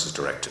Services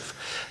Directive.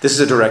 This is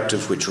a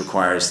directive which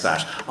requires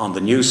that on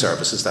the new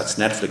services, that's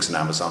Netflix and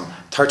Amazon,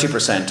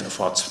 30% of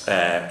what's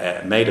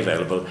made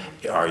available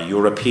are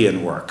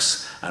European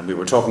works. And we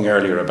were talking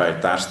earlier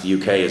about that. The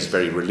UK is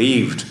very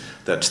relieved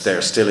that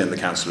they're still in the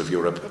Council of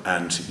Europe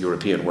and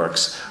European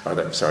works are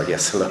there. Sorry,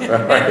 yes, hello.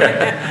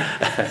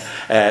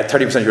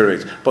 30%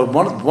 European. But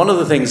one of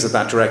the things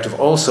that directive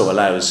also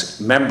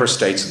allows member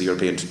states of the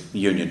European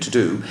Union to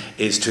do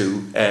is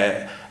to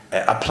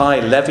apply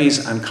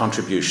levies and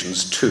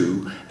contributions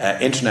to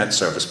internet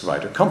service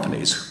provider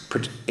companies,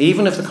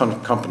 even if the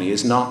company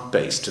is not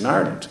based in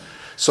Ireland.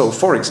 So,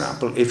 for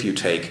example, if you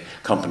take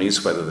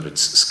companies, whether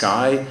it's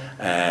Sky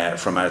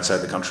from outside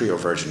the country or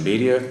Virgin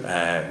Media,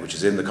 which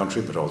is in the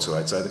country but also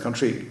outside the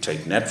country,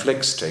 take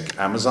Netflix, take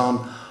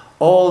Amazon,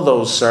 all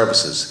those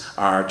services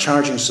are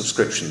charging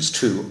subscriptions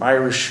to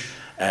Irish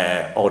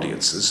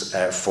audiences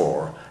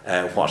for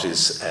what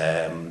is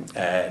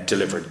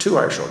delivered to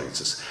Irish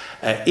audiences.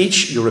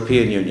 Each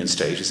European Union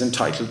state is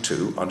entitled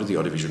to, under the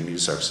Audiovisual Media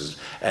Services,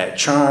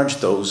 charge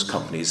those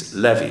companies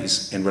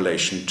levies in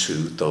relation to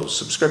those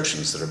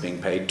subscriptions that are being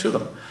paid to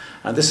them.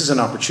 And this is an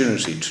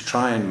opportunity to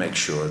try and make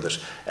sure that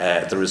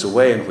there is a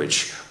way in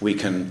which we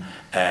can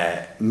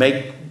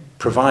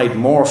provide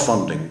more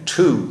funding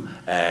to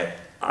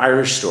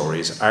Irish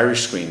stories,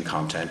 Irish screen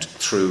content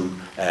through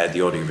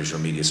the Audiovisual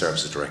Media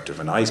Services Directive.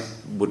 And I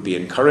would be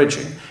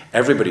encouraging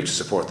everybody to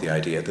support the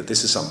idea that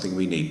this is something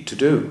we need to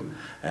do.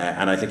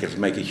 And I think it'll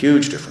make a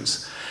huge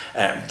difference.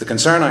 The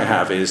concern I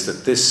have is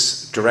that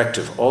this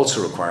directive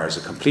also requires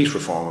a complete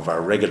reform of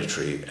our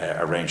regulatory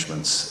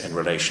arrangements in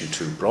relation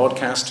to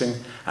broadcasting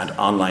and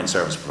online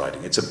service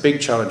providing. It's a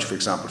big challenge, for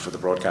example, for the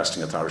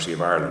Broadcasting Authority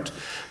of Ireland,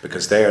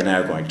 because they are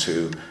now going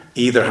to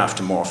either have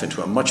to morph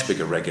into a much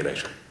bigger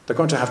regulator. They're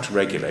going to have to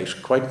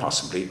regulate, quite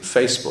possibly,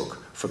 Facebook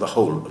for the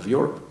whole of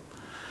Europe.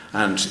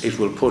 And it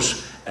will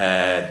put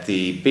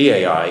the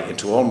BAI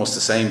into almost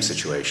the same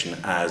situation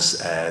as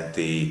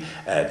the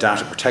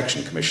Data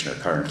Protection Commissioner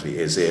currently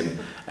is in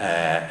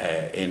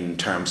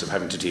terms of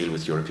having to deal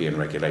with European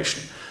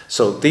regulation.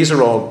 So these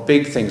are all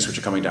big things which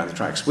are coming down the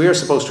tracks. We are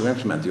supposed to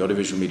implement the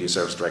Audiovisual Media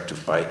Service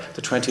Directive by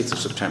the 20th of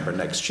September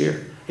next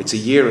year. It's a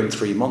year and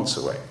 3 months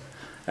away.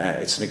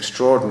 It's an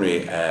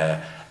extraordinary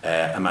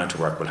amount of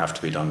work will have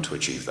to be done to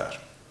achieve that.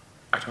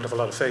 I don't have a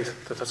lot of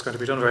faith that that's going to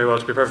be done very well,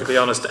 to be perfectly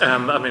honest.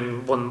 I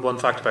mean, one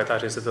fact about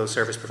that is that those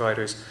service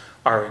providers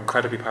are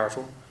incredibly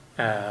powerful.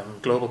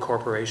 Global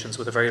corporations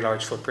with a very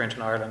large footprint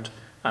in Ireland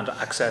and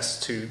access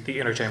to the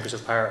inner chambers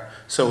of power.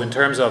 So in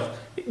terms of,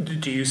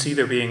 do you see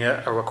there being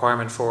a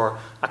requirement for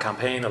a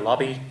campaign, a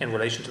lobby in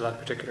relation to that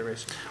particular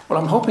issue? Well,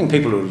 I'm hoping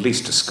people will at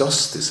least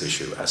discuss this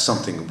issue as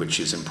something which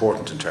is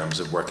important in terms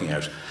of working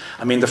out.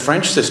 I mean, the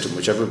French system,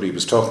 which everybody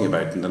was talking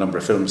about in the number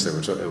of films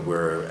they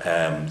were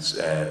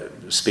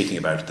speaking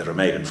about that are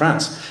made in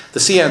France, the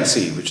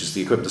CNC, which is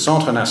the equivalent, the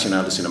Centre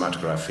National de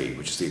Cinématographie,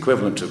 which is the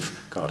equivalent of,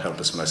 God help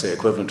us when I say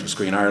equivalent of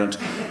Screen Ireland,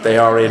 they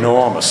are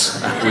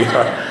enormous,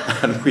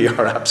 and we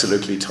are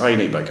absolutely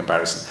tiny by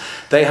comparison.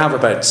 They have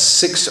about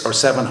 600 or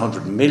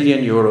 700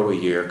 million euro a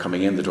year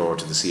coming in the door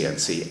to the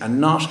CNC,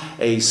 and not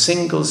a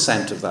single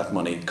cent of that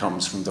money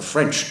comes from the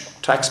French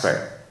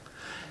taxpayer.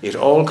 It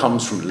all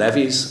comes from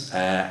levies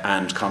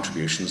and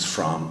contributions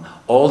from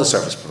all the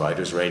service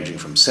providers, ranging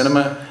from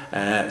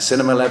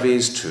cinema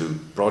levies to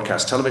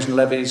broadcast television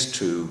levies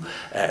to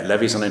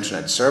levies on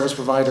internet service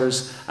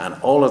providers, and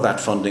all of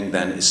that funding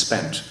then is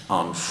spent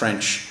on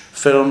French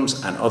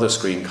films and other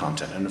screen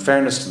content. And in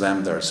fairness to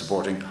them, they're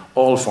supporting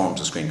all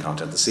forms of screen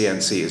content. The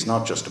CNC is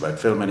not just about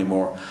film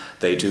anymore.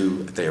 They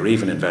are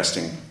even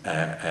investing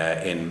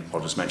in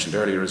what was mentioned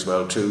earlier as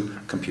well, too,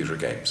 computer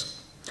games.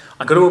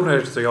 I'm going to open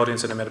it to the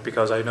audience in a minute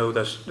because I know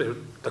that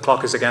the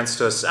clock is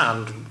against us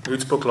and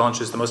Ruth's book launch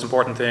is the most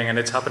important thing and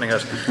it's happening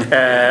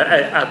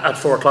at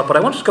 4 o'clock. But I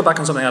wanted to go back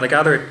on something, and I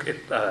gather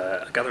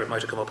it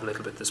might have come up a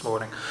little bit this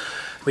morning,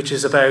 which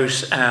is about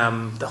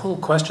the whole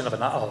question of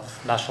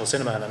national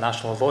cinema and a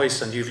national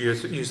voice. And you've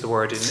used the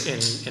word in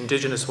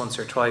Indigenous once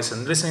or twice.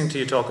 And listening to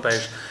you talk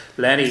about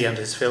Lenny and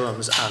his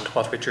films and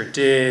what Richard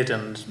did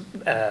and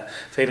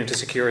failing to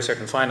secure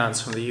certain finance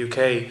from the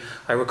UK,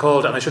 I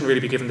recalled, and I shouldn't really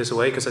be giving this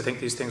away because I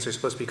think these things are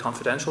supposed to be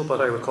confidential,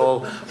 but I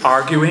recall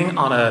arguing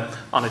on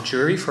a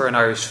jury for an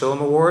Irish Film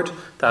Award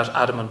that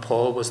Adam and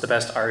Paul was the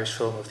best Irish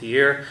film of the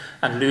year,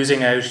 and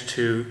losing out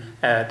to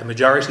the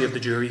majority of the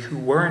jury who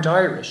weren't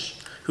Irish,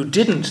 who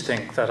didn't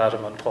think that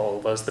Adam and Paul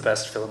was the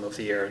best film of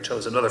the year and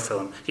chose another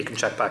film. You can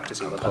check back to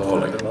see what that film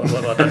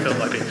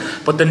might be.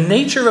 But the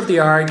nature of the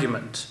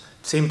argument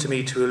seemed to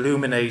me to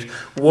illuminate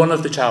one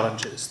of the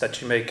challenges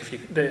that you make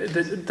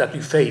that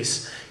you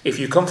face if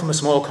you come from a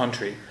small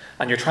country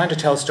and you're trying to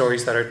tell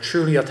stories that are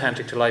truly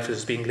authentic to life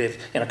as being lived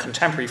in a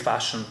contemporary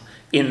fashion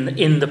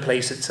in the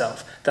place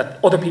itself, that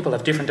other people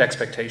have different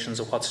expectations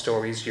of what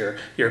stories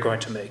you're going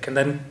to make. And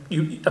then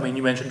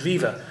you mentioned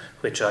Viva,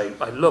 which I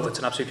love. It's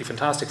an absolutely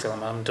fantastic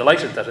film. I'm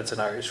delighted that it's an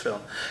Irish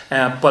film.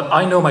 But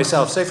I know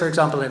myself, say for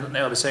example,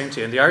 I was saying to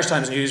you, in the Irish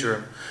Times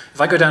newsroom,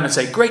 if I go down and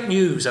say, great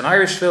news, an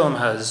Irish film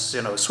has,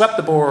 swept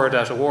the board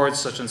at awards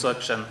such and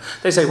such, and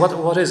they say,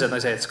 what is it? And I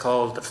say, it's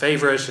called The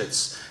Favourite,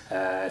 it's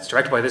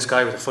directed by this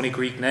guy with a funny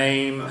Greek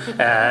name,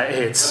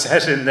 it's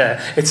set in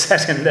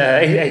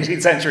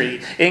 18th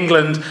century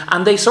England,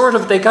 and they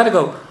kind of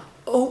go,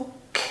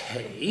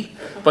 okay,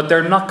 but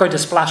they're not going to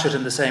splash it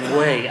in the same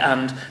way.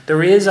 And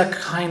there is a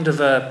kind of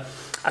a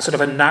sort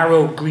of a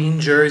narrow green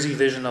jersey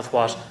vision of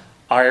what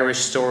Irish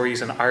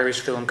stories and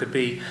Irish film could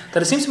be,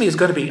 that it seems to me is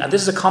going to be, and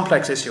this is a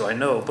complex issue, I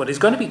know, but is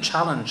going to be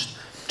challenged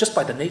just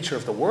by the nature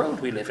of the world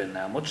we live in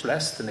now, much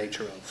less the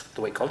nature of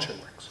the way culture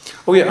works.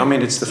 Oh yeah, I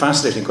mean, it's the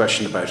fascinating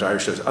question about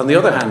Irish. On the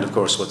other hand, of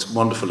course, what's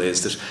wonderful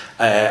is that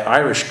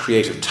Irish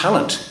creative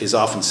talent is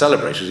often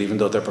celebrated, even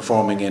though they're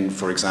performing in,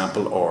 for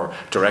example, or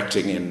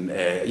directing in,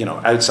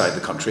 outside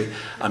the country.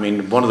 I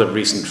mean, one of the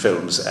recent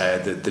films,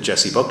 the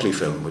Jessie Buckley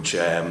film, which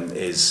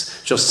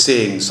is just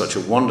seeing such a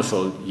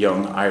wonderful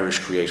young Irish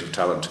creative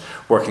talent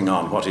working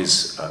on what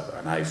is,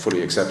 and I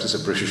fully accept it's a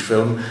British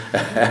film.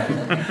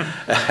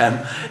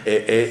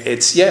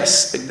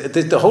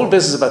 The whole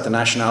business about the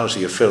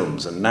nationality of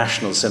films and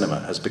national cinema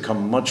has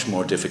become much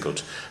more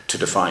difficult to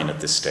define at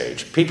this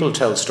stage. People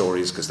tell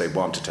stories because they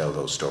want to tell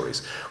those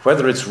stories.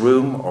 Whether it's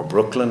Room or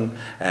Brooklyn,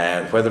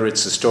 whether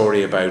it's a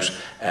story about,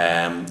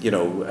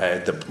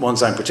 the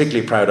ones I'm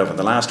particularly proud of in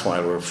the last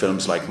while were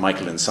films like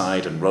Michael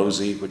Inside and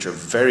Rosie, which are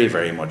very,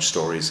 very much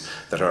stories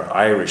that are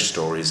Irish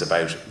stories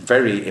about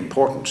very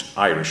important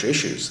Irish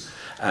issues.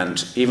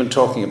 And even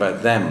talking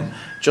about them,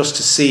 just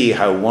to see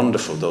how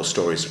wonderful those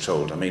stories are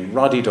told. I mean,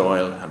 Roddy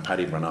Doyle and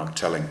Paddy Brannock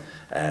telling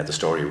the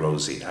story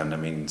Rosie, and I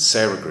mean,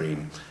 Sarah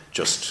Green,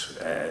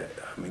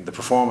 the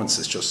performance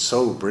is just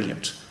so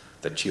brilliant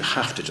that you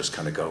have to just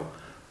kind of go,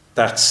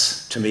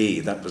 to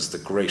me, that was the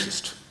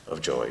greatest of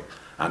joy.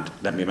 And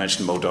let me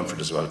mention Mo Dunford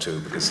as well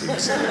too, because he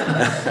was...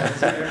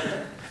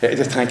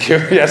 Thank you.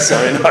 Yes,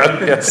 sorry.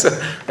 No, yes.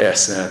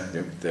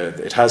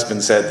 It has been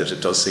said that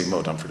it does seem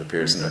Mo Dunford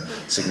appears in a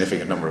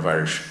significant number of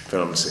Irish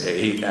films.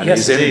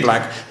 He's in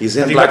Black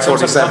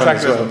 47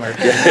 as well.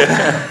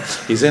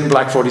 He's in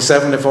Black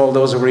 47. If all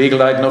those who were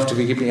eagle-eyed enough to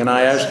be keeping an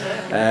eye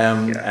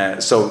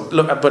out. So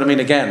look, but I mean,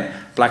 again,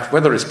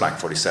 whether it's Black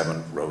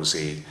 47,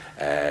 Rosie,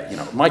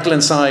 Michael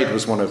Inside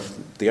was one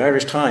of the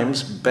Irish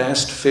Times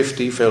best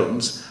 50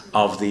 films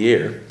of the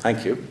year.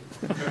 Thank you.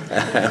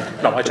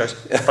 Not my choice.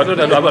 I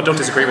don't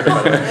disagree with it,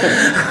 by the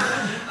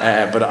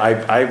way.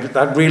 But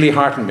that really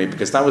heartened me,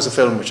 because that was a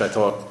film which I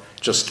thought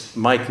just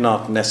might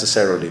not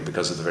necessarily,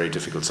 because of the very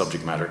difficult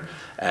subject matter,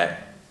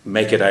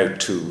 make it out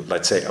to,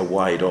 let's say, a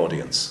wide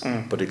audience.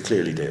 But it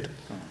clearly did.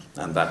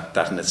 And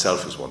that in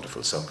itself was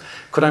wonderful. So,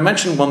 could I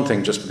mention one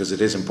thing, just because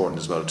it is important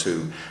as well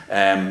too?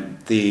 And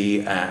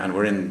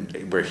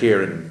we're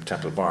here in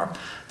Temple Bar.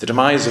 The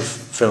demise of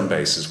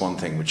Filmbase is one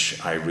thing which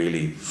I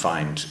really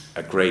find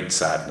a great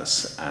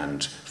sadness.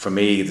 And for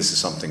me, this is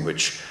something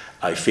which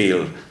I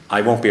feel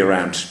I won't be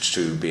around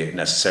to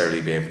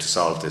necessarily be able to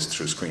solve this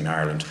through Screen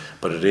Ireland,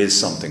 but it is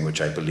something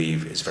which I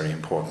believe is very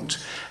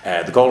important.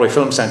 The Galway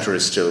Film Centre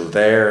is still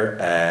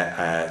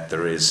there.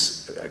 There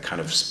is a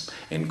kind of,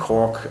 in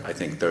Cork, I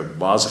think there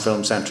was a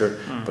film centre,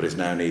 but it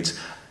now needs...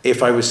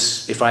 If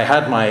I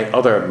had my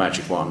other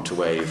magic wand to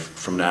wave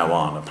from now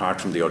on, apart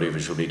from the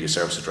Audiovisual Media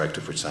Services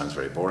Directive, which sounds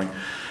very boring,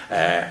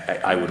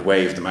 I would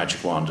wave the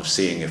magic wand of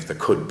seeing if there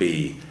could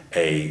be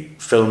a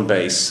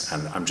Filmbase,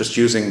 and I'm just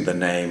using the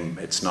name,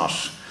 it's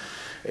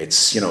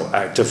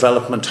a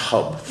development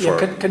hub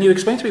for... Yeah, can you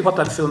explain to me what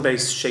that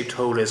Filmbase shaped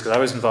hole is? Because I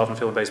was involved in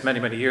Filmbase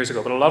many, many years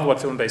ago, but a lot of what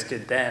Filmbase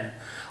did then,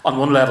 on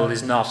one level,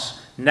 is not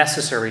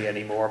necessary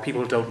anymore.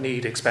 People don't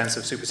need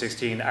expensive Super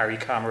 16 ARRI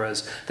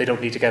cameras. They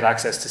don't need to get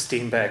access to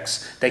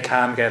Steenbecks. They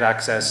can get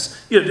access,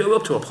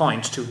 up to a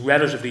point, to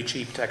relatively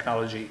cheap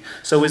technology.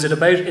 So is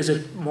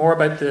it more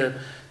about the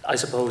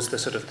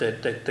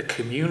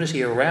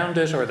community around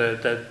it, or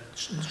the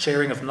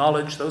sharing of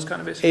knowledge, those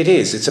kind of issues? It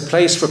is. It's a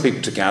place for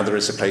people to gather.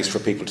 It's a place for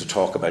people to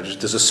talk about it.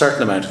 There's a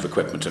certain amount of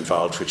equipment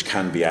involved which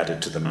can be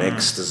added to the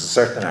mix. There's a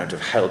certain amount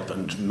of help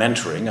and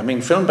mentoring. I mean,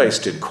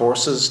 Filmbase did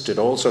courses, did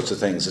all sorts of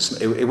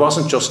things. It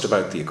wasn't just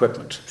about the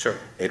equipment. Sure.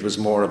 It was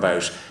more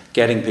about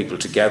getting people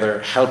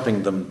together,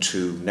 helping them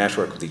to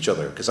network with each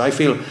other. Because I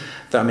feel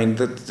that,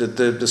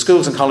 the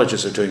schools and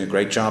colleges are doing a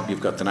great job.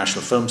 You've got the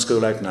National Film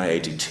School out in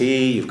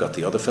IADT, you've got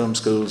the other film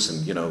schools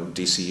in,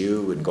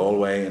 DCU and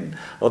Galway and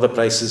other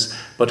places.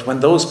 But when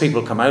those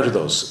people come out of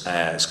those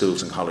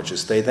schools and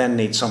colleges, they then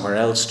need somewhere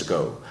else to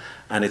go.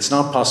 And it's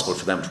not possible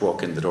for them to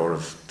walk in the door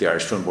of the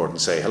Irish Film Board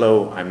and say,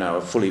 hello, I'm now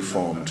a fully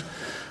formed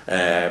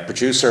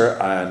producer,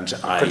 and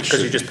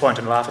Because you just point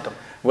and laugh at them.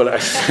 Well,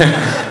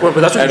 but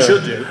that's what you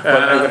should do.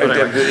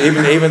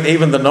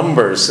 Even the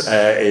numbers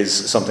is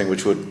something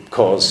which would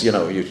cause,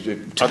 Are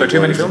there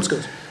too many film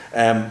schools?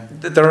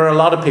 There are a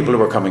lot of people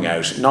who are coming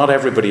out. Not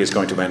everybody is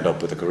going to end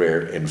up with a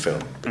career in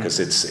film, because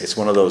it's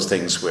one of those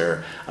things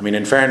where, I mean,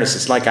 in fairness,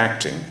 it's like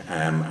acting,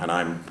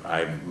 and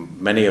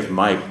many of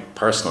my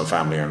personal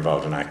family are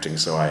involved in acting,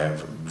 so I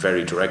have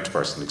very direct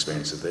personal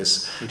experience of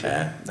this.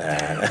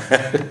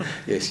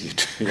 Yes, you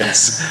do.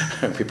 Yes,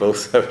 we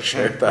both have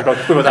shared that. We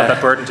both have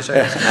that burden to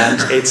share. And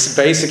it's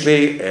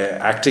basically,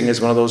 acting is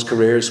one of those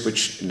careers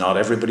which not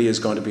everybody is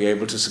going to be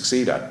able to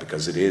succeed at,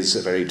 because it is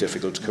a very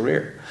difficult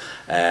career.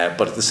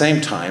 But at the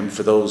same time,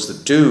 for those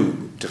that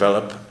do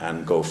develop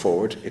and go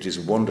forward, it is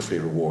wonderfully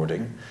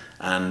rewarding,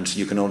 and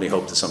you can only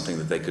hope that something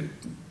that they could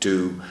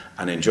do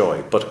and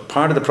enjoy. But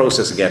part of the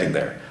process of getting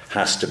there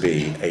has to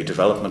be a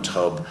development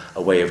hub,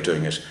 a way of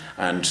doing it.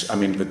 And I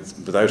mean,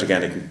 without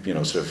again,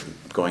 sort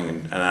of going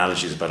in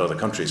analogies about other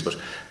countries, but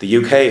the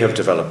UK have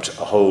developed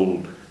a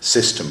whole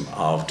system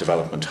of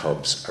development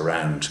hubs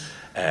around,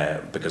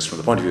 because from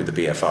the point of view of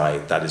the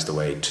BFI, that is the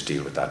way to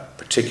deal with that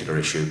particular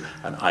issue.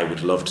 And I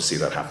would love to see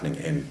that happening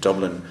in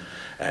Dublin.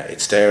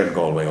 It's there in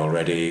Galway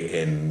already,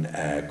 in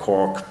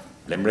Cork,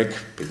 Limerick,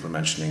 people are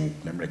mentioning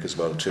Limerick as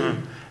well too.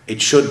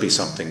 It should be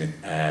something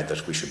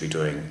that we should be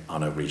doing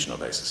on a regional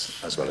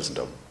basis, as well as in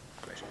Dublin.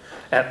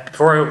 Great.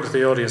 Before I open to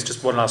the audience,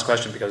 just one last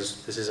question,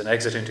 because this is an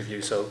exit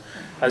interview. So,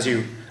 as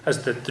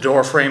the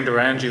door framed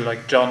around you,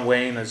 like John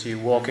Wayne, as you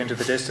walk into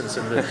the distance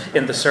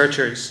in the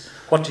Searchers,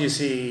 what do you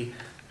see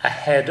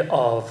ahead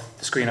of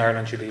the Screen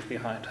Ireland you leave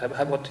behind?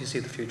 What do you see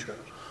the future of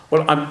it?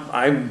 Well,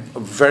 I'm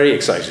very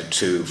excited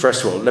to,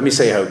 first of all, let me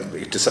say how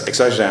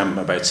excited I am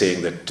about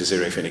seeing that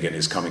Desiree Finnegan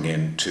is coming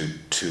in to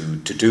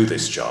do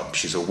this job.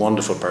 She's a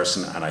wonderful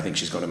person, and I think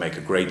she's going to make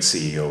a great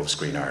CEO of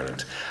Screen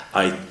Ireland.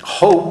 I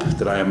hope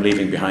that I am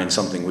leaving behind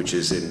something which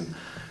is in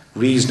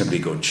reasonably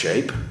good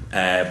shape,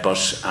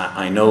 but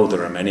I know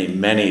there are many,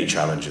 many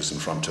challenges in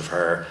front of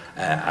her,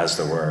 as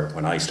there were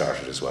when I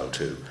started as well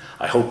too.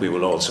 I hope we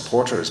will all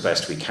support her as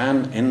best we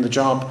can in the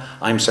job.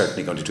 I'm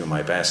certainly going to do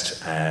my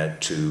best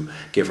to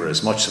give her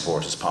as much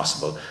support as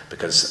possible,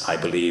 because I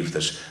believe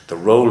that the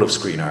role of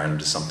Screen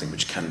Ireland is something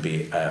which can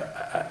be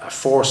a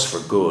force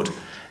for good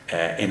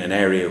in an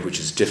area which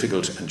is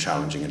difficult and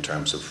challenging in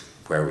terms of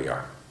where we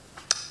are.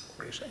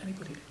 Great.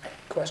 Anybody?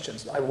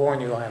 Questions? I warn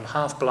you, I am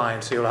half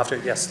blind, so you'll have to.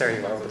 Yes, there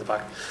you are, over the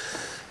back.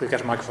 We'll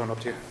get a microphone up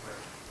to you.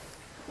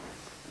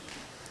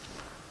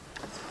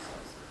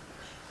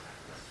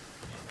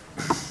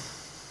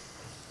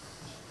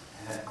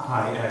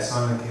 Hi,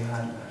 Simon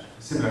Keelan.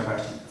 Similar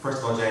question.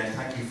 First of all, James,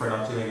 thank you for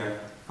not doing a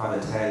Father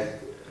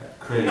Ted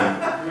Crilley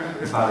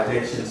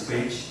valediction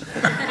speech.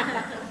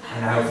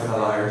 And now for the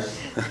liars.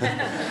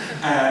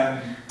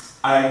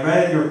 I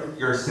read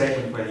your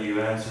statement when you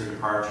announced your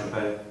departure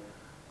about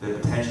the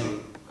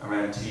potential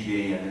around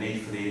TV and the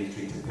need for the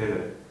industry to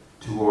pivot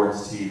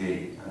towards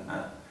TV.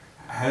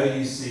 How do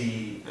you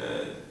see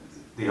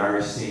the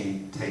Irish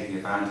scene taking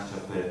advantage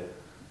of the,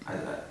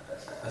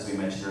 as we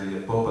mentioned earlier,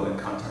 the bubble in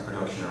content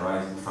production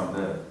arising from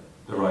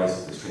the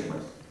rise of the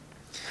streamers?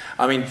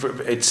 I mean,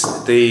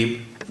 it's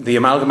the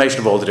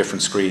amalgamation of all the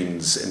different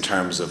screens in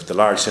terms of the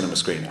large cinema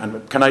screen.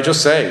 And can I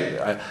just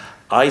say,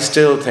 I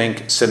still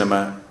think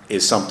cinema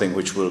is something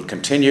which will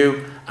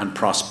continue and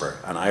prosper.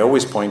 And I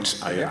always point,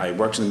 I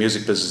worked in the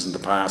music business in the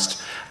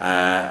past,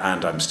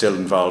 and I'm still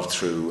involved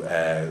through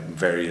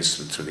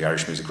through the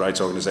Irish Music Rights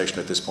Organisation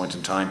at this point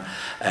in time.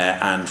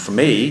 And for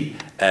me,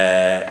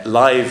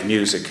 live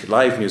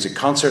music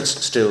concerts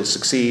still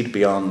succeed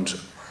beyond,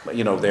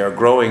 they are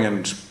growing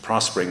and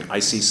prospering. I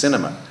see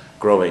cinema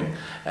growing.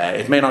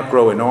 It may not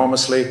grow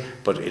enormously,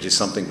 but it is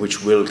something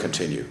which will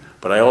continue.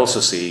 But I also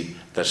see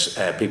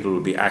that people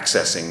will be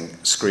accessing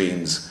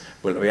screens,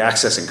 will be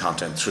accessing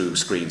content through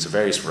screens of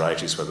various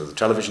varieties, whether the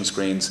television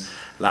screens,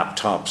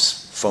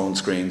 laptops, phone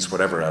screens,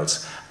 whatever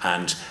else.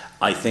 And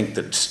I think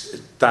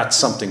that that's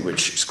something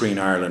which Screen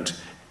Ireland,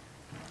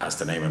 as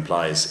the name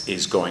implies,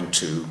 is going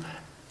to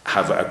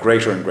have a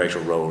greater and greater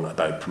role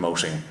about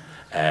promoting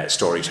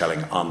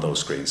storytelling on those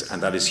screens,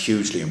 and that is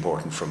hugely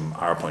important from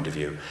our point of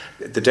view.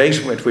 The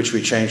date at which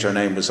we changed our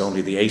name was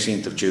only the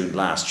 18th of June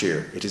last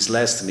year. It is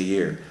less than a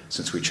year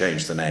since we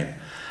changed the name.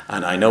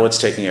 And I know it's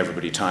taking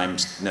everybody time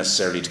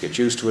necessarily to get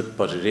used to it,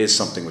 but it is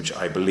something which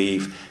I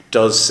believe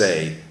does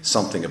say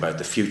something about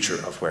the future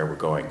of where we're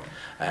going.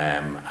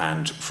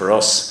 And for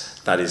us,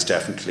 that is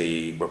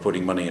definitely, we're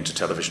putting money into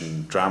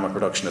television drama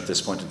production at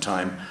this point in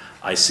time.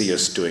 I see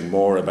us doing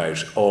more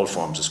about all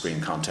forms of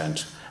screen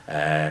content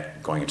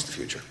going into the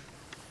future.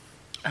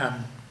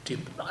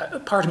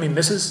 Part of me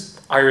misses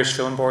Irish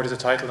Film Board as a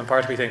title, and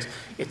part of me thinks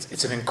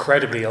it's an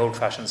incredibly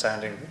old-fashioned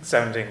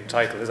sounding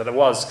title, as it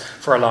was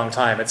for a long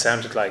time. It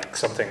sounded like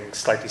something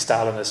slightly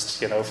Stalinist,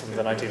 from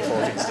the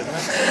 1940s, didn't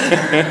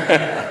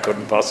it?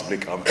 Couldn't possibly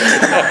comment.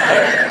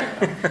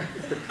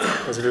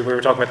 We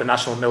were talking about the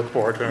National Milk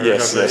Board.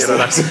 Yes.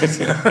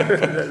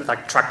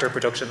 Like tractor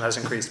production has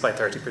increased by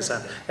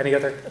 30%. Any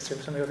other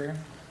here?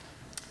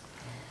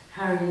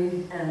 How are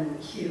you,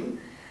 Hugh?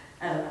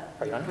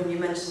 When you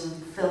mentioned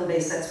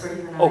film-based, that's where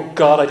you and I... Oh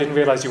God, I didn't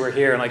realise you were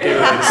here, and I gave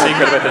away the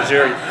secret about the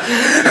jury.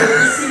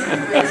 The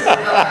secret based on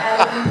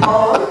Alan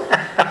Paul.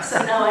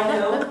 So now now I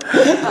know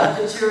about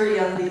the jury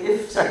on the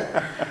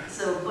IFTA.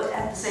 So, but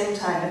at the same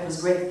time, it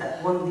was great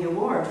that won the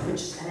award,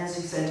 which, and as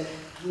you said,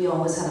 we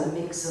always had a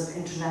mix of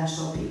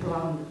international people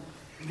on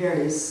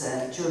various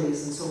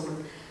juries and so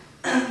forth.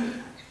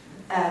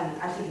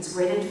 I think it's a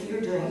great interview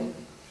you're doing.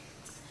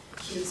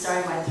 Hugh,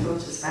 sorry, my throat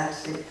is bad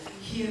today.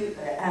 Hugh,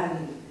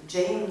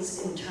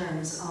 James, in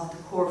terms of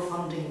the core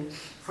funding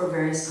for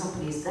various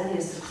companies, that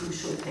is the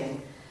crucial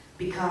thing.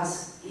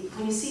 Because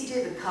when you see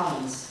David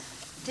Collins,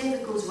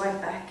 David goes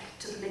right back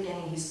to the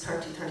beginning. He's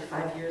 30,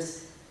 35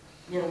 years,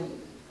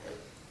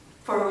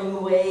 furrowing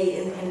away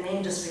in an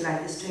industry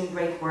like this, doing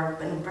great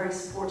work, and very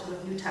supportive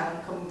of new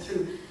talent coming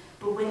through.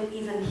 But when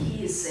even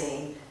he is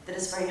saying that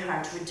it's very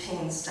hard to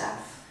retain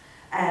staff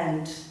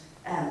and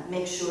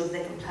make sure that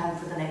they can plan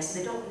for the next,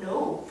 and they don't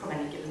know from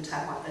any given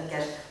time what they'll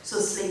get. So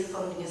slate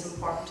funding is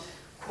important,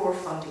 core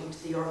funding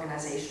to the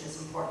organisation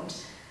is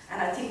important.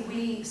 And I think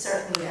we,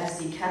 certainly as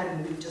the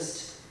Academy, we've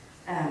just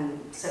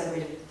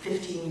celebrated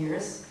 15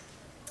 years,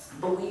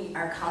 but we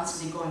are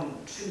constantly going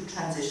through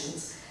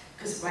transitions,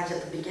 because right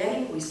at the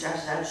beginning we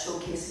started out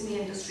showcasing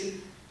the industry,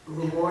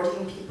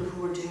 rewarding people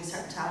who were doing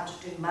certain talent,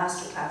 doing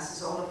master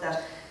classes, all of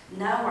that.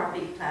 Now our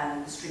big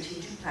plan, the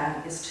strategic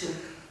plan, is to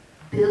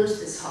build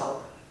this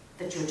hub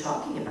that you're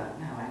talking about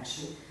now,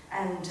 actually,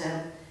 and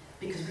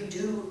because we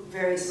do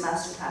various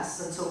master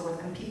classes and so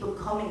forth, and people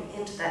coming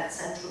into that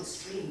central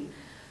stream.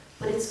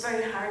 But it's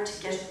very hard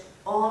to get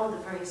all of the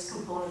various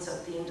components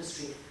of the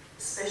industry,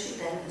 especially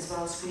then as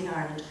well as Screen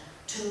Ireland,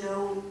 to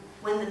know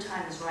when the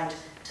time is right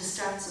to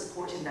start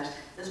supporting that.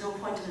 There's no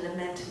point in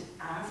lamenting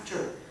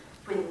after.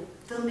 When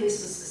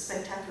Filmbase was a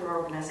spectacular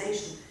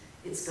organisation,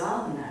 it's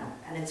gone now,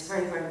 and it's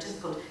very, very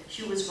difficult.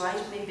 Hugh was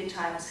right, maybe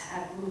times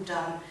have moved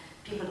on.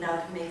 People now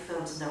can make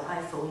films on their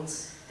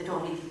iPhones. They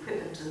don't need the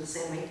equipment in the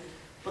same way.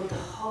 But the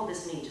hub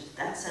is needed,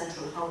 that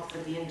central hub for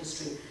the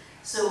industry.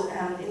 So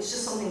it's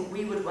just something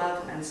we would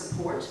welcome and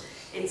support.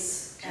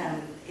 It's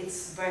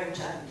very much,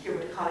 I'm here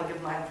with a colleague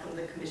of mine from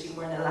the committee,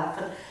 Myrna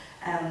Laffin,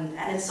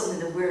 and it's something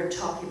that we're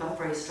talking about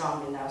very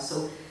strongly now.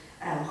 So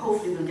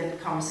hopefully we'll get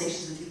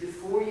conversations with you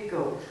before you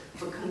go,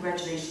 but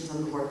congratulations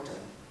on the work done.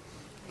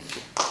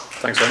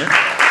 Thanks, Sonia.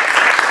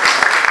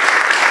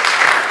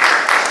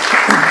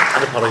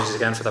 And apologies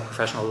again for that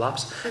professional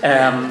lapse.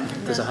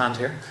 There's a hand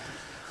here.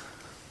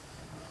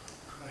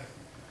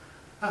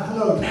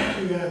 Hello,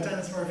 thank you,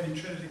 Dennis Murphy,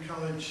 Trinity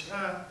College.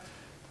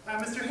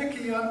 Mr.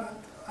 Hickey,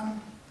 I'm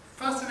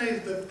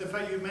fascinated that the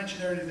fact you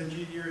mentioned earlier that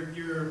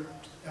your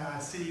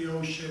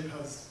CEO-ship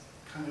has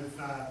kind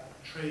of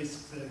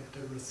traced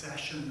the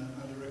recession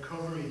and the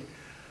recovery.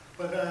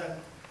 But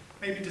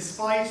maybe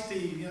despite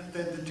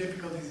the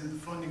difficulties in the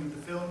funding of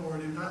the film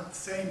board, in that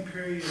same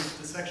period,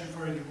 the Section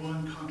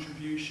 481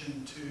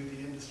 contribution to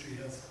the industry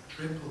has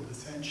tripled,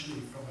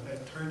 essentially, from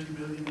about 30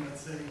 million,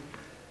 let's say,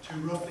 to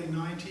roughly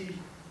 90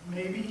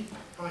 maybe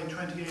by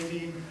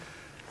 2018.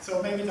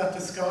 So maybe that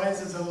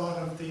disguises a lot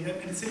of the,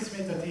 it seems to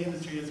me that the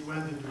industry has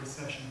weathered the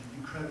recession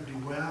incredibly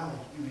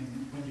well, I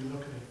mean, when you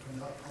look at it from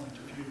that point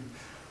of view.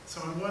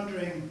 So I'm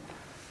wondering,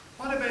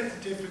 what about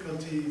the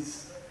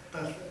difficulties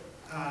that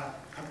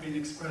have been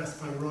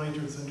expressed by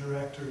writers and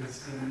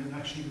directors in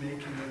actually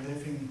making a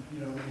living,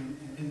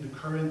 in the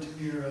current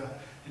era,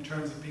 in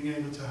terms of being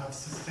able to have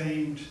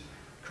sustained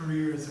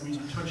careers? I mean,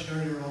 you touched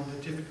earlier on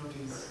the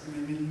difficulties. I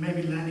mean,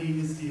 maybe Lenny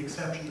is the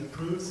exception that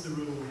proves the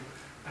rule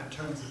in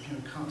terms of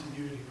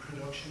continuity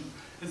production.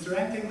 Is there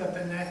anything that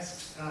the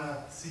next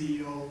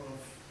CEO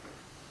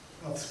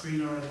of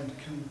Screen Ireland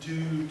can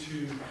do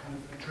to kind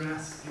of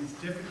address these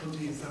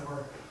difficulties that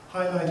were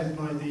highlighted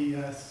by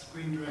the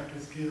Screen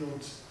Directors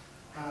Guild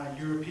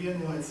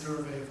European-wide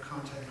survey of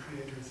content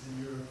creators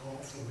in Europe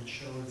also, which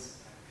shows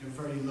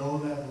very low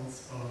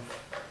levels of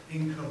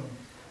income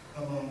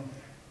among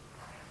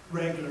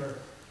regular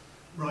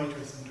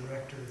writers and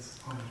directors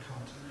on the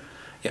continent?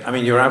 Yeah, I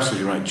mean, you're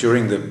absolutely right.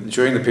 During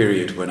the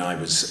period when I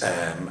was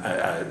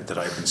that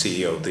I've been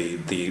CEO,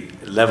 the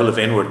level of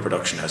inward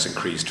production has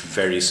increased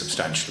very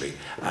substantially,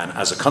 and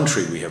as a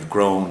country we have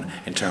grown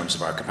in terms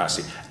of our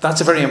capacity.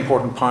 That's a very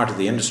important part of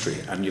the industry,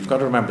 and you've got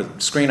to remember,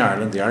 Screen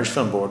Ireland, the Irish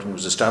Film Board, when it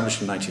was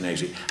established in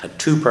 1980, had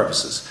two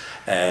purposes: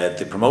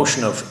 the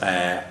promotion of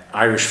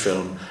Irish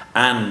film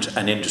and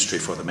an industry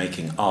for the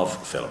making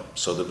of film.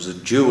 So there was a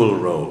dual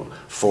role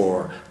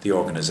for the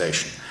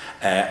organisation.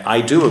 I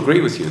do agree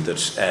with you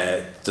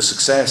that the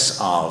success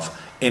of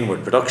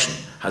inward production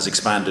has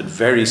expanded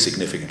very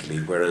significantly,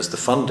 whereas the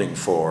funding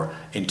for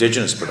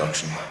indigenous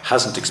production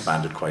hasn't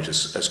expanded quite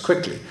as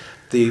quickly.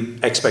 The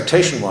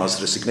expectation was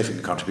that a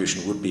significant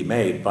contribution would be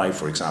made by,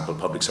 for example,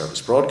 public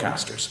service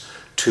broadcasters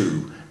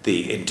to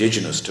the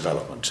indigenous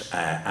development,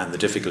 and the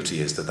difficulty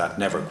is that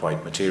never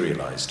quite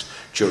materialised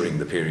during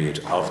the period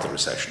of the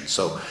recession.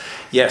 So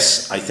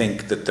yes, I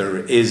think that there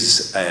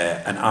is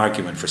an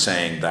argument for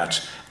saying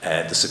that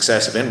The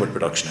success of Inward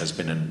production has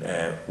been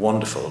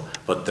wonderful,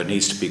 but there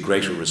needs to be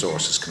greater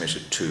resources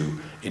committed to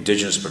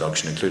Indigenous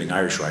production, including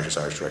Irish writers,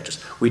 Irish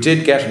directors. We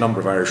did get a number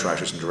of Irish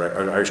writers and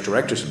Irish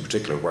directors in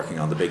particular working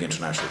on the big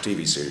international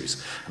TV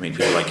series. I mean,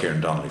 people like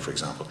Kieran Donnelly, for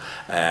example.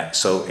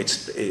 So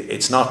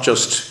it's not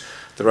just,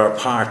 there are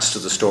parts to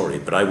the story,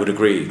 but I would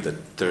agree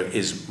that there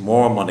is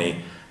more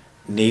money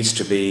needs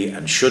to be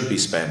and should be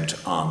spent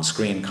on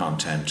screen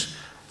content,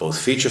 both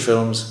feature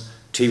films,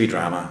 TV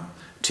drama,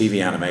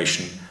 TV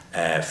animation,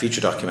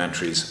 feature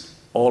documentaries,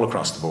 all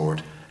across the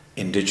board.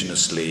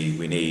 Indigenously,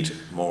 we need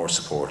more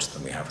support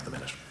than we have at the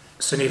minute.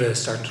 Sunita is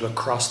starting to look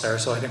cross there,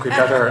 so I think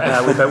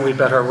we'd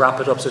better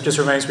wrap it up. So it just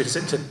remains me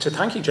to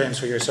thank you, James,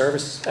 for your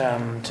service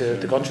to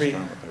the country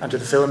and to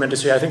the film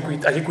industry. I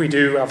think we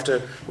do have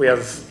to. We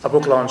have a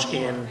book launch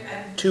in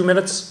 2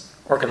 minutes,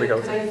 or can we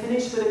go? Can I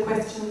finish with a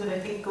question that I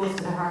think goes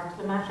to the heart of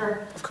the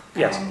matter?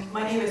 Yes.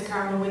 My name is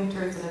Carmel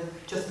Winters, and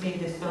I've just made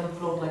this film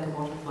float like a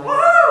butterfly.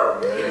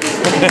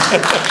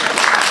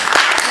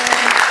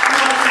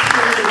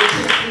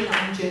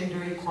 On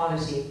gender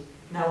equality.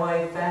 Now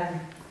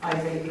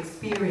I've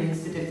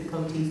experienced the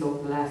difficulties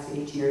over the last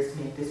 8 years to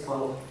make this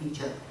follow-up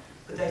feature.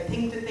 But I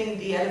think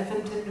the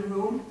elephant in the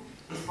room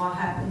is what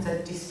happens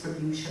at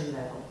distribution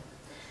level.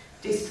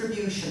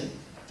 Distribution,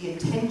 the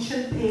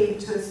attention paid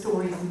to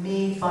stories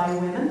made by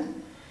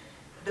women,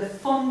 the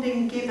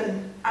funding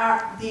given,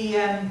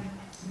 the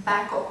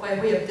backup by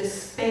way of the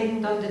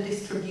spend on the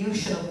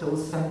distribution of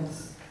those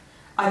films.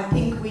 I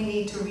think we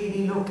need to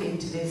really look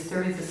into this.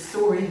 There is a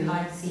story that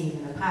I'm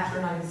seeing and a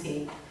pattern I'm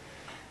seeing.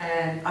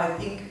 And I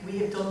think we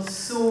have done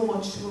so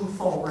much to move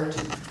forward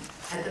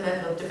at the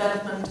level of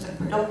development and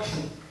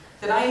production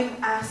that I'm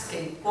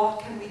asking, what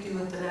can we do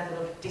at the level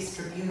of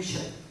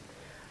distribution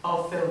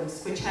of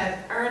films which have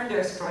earned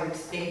their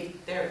stripes?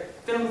 They're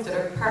films that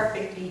are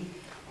perfectly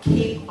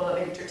capable of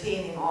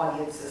entertaining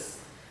audiences.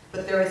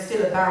 But there is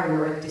still a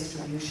barrier at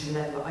distribution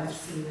level. I've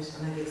seen it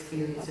and I've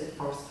experienced it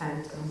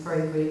firsthand. And I'm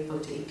very grateful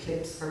to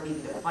Eclipse for being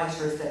the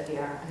fighters that they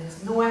are. And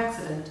it's no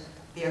accident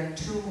they are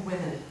 2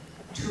 women,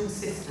 2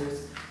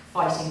 sisters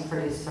fighting for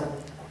this film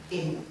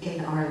in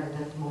Ireland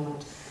at the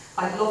moment.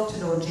 I'd love to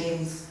know,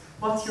 James,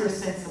 what's your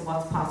sense of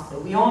what's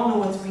possible? We all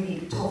know it's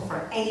really tough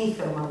for any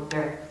film out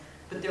there,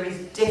 but there is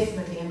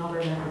definitely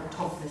another level of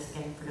toughness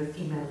again for the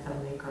female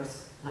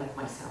filmmakers like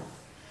myself,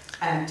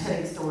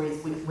 telling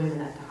stories with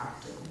women at the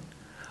heart of them.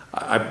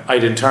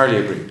 I'd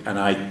entirely agree, and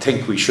I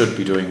think we should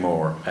be doing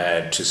more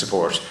to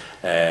support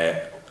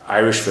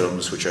Irish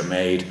films which are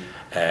made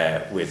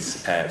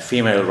with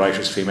female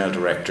writers, female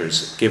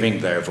directors,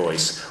 giving their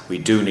voice. We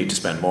do need to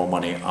spend more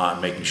money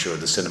on making sure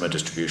the cinema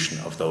distribution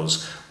of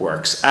those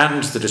works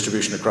and the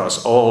distribution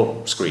across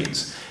all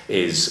screens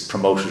is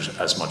promoted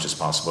as much as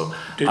possible.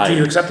 Do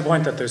you accept the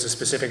point that there's a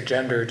specific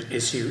gendered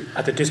issue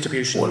at the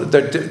distribution? Well,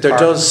 there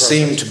does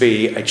seem to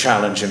be a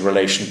challenge in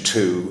relation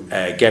to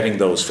getting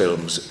those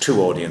films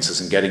to audiences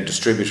and getting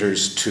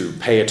distributors to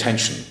pay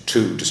attention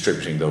to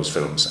distributing those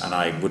films. And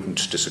I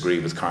wouldn't disagree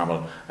with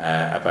Carmel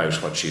about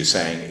what she is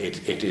saying.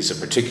 It is a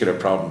particular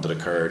problem that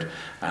occurred,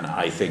 and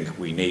I think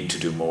we need to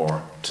do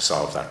more to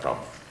solve that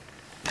problem.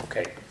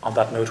 Okay, on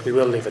that note, we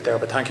will leave it there,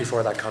 but thank you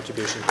for that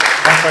contribution.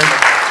 Thanks very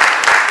much.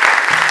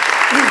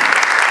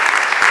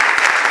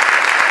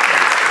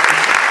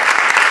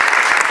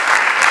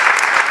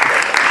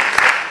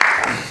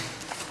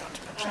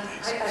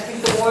 I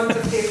think the warmth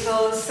of the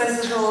applause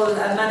says it all,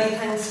 and many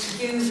thanks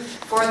to you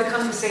for the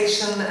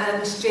conversation,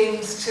 and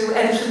James, to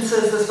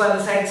entrances as well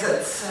as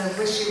exits.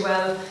 Wish you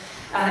well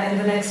in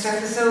the next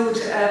episode.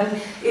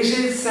 It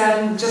is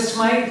just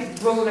my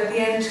role at the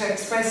end to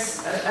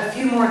express a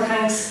few more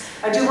thanks.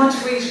 I do want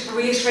to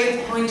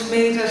reiterate the point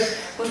made at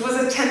what was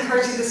at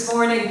 10:30 this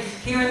morning.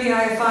 Here in the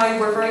IFI,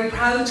 we're very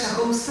proud to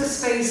host this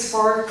space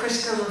for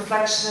critical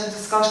reflection and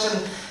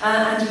discussion,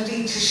 and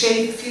indeed to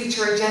shape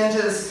future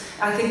agendas.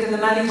 I think in the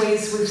many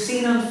ways we've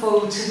seen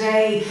unfold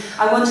today.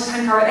 I want to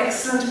thank our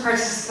excellent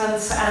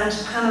participants and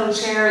panel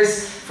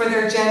chairs for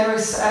their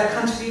generous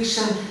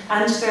contribution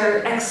and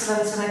their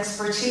excellence and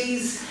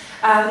expertise.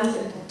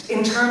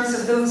 In terms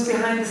of those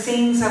behind the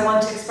scenes, I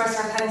want to express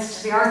our thanks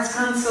to the Arts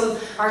Council,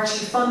 our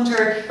chief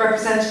funder,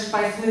 represented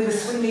by Fanula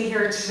Sweeney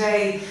here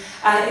today.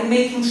 In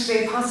making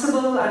today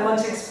possible, I want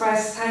to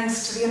express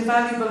thanks to the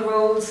invaluable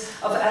roles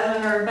of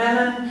Eleanor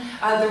Mellon,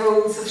 the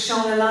roles of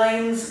Shona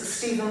Lyons,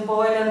 Stephen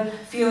Boylan,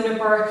 Fiona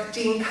Burke,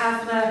 Dean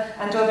Kavanagh,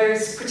 and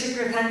others.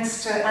 Particular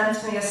thanks to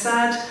Anthony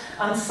Assad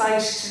on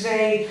site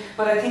today,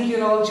 but I think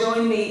you'll all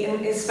join me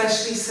in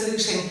especially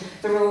saluting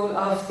the role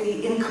of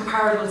the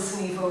incomparable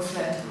Sinead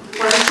O'Flynn.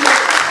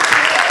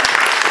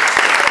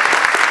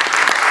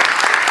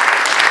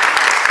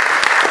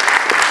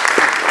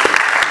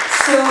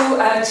 So,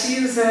 to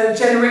use a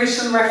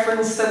generation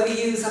reference that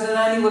we use on an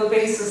annual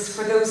basis,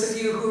 for those of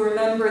you who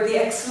remember the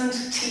excellent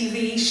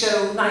TV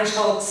show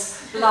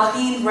Nighthawks,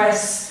 Locheen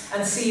Ress,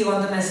 and see you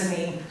on the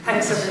mezzanine.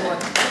 Thanks everyone.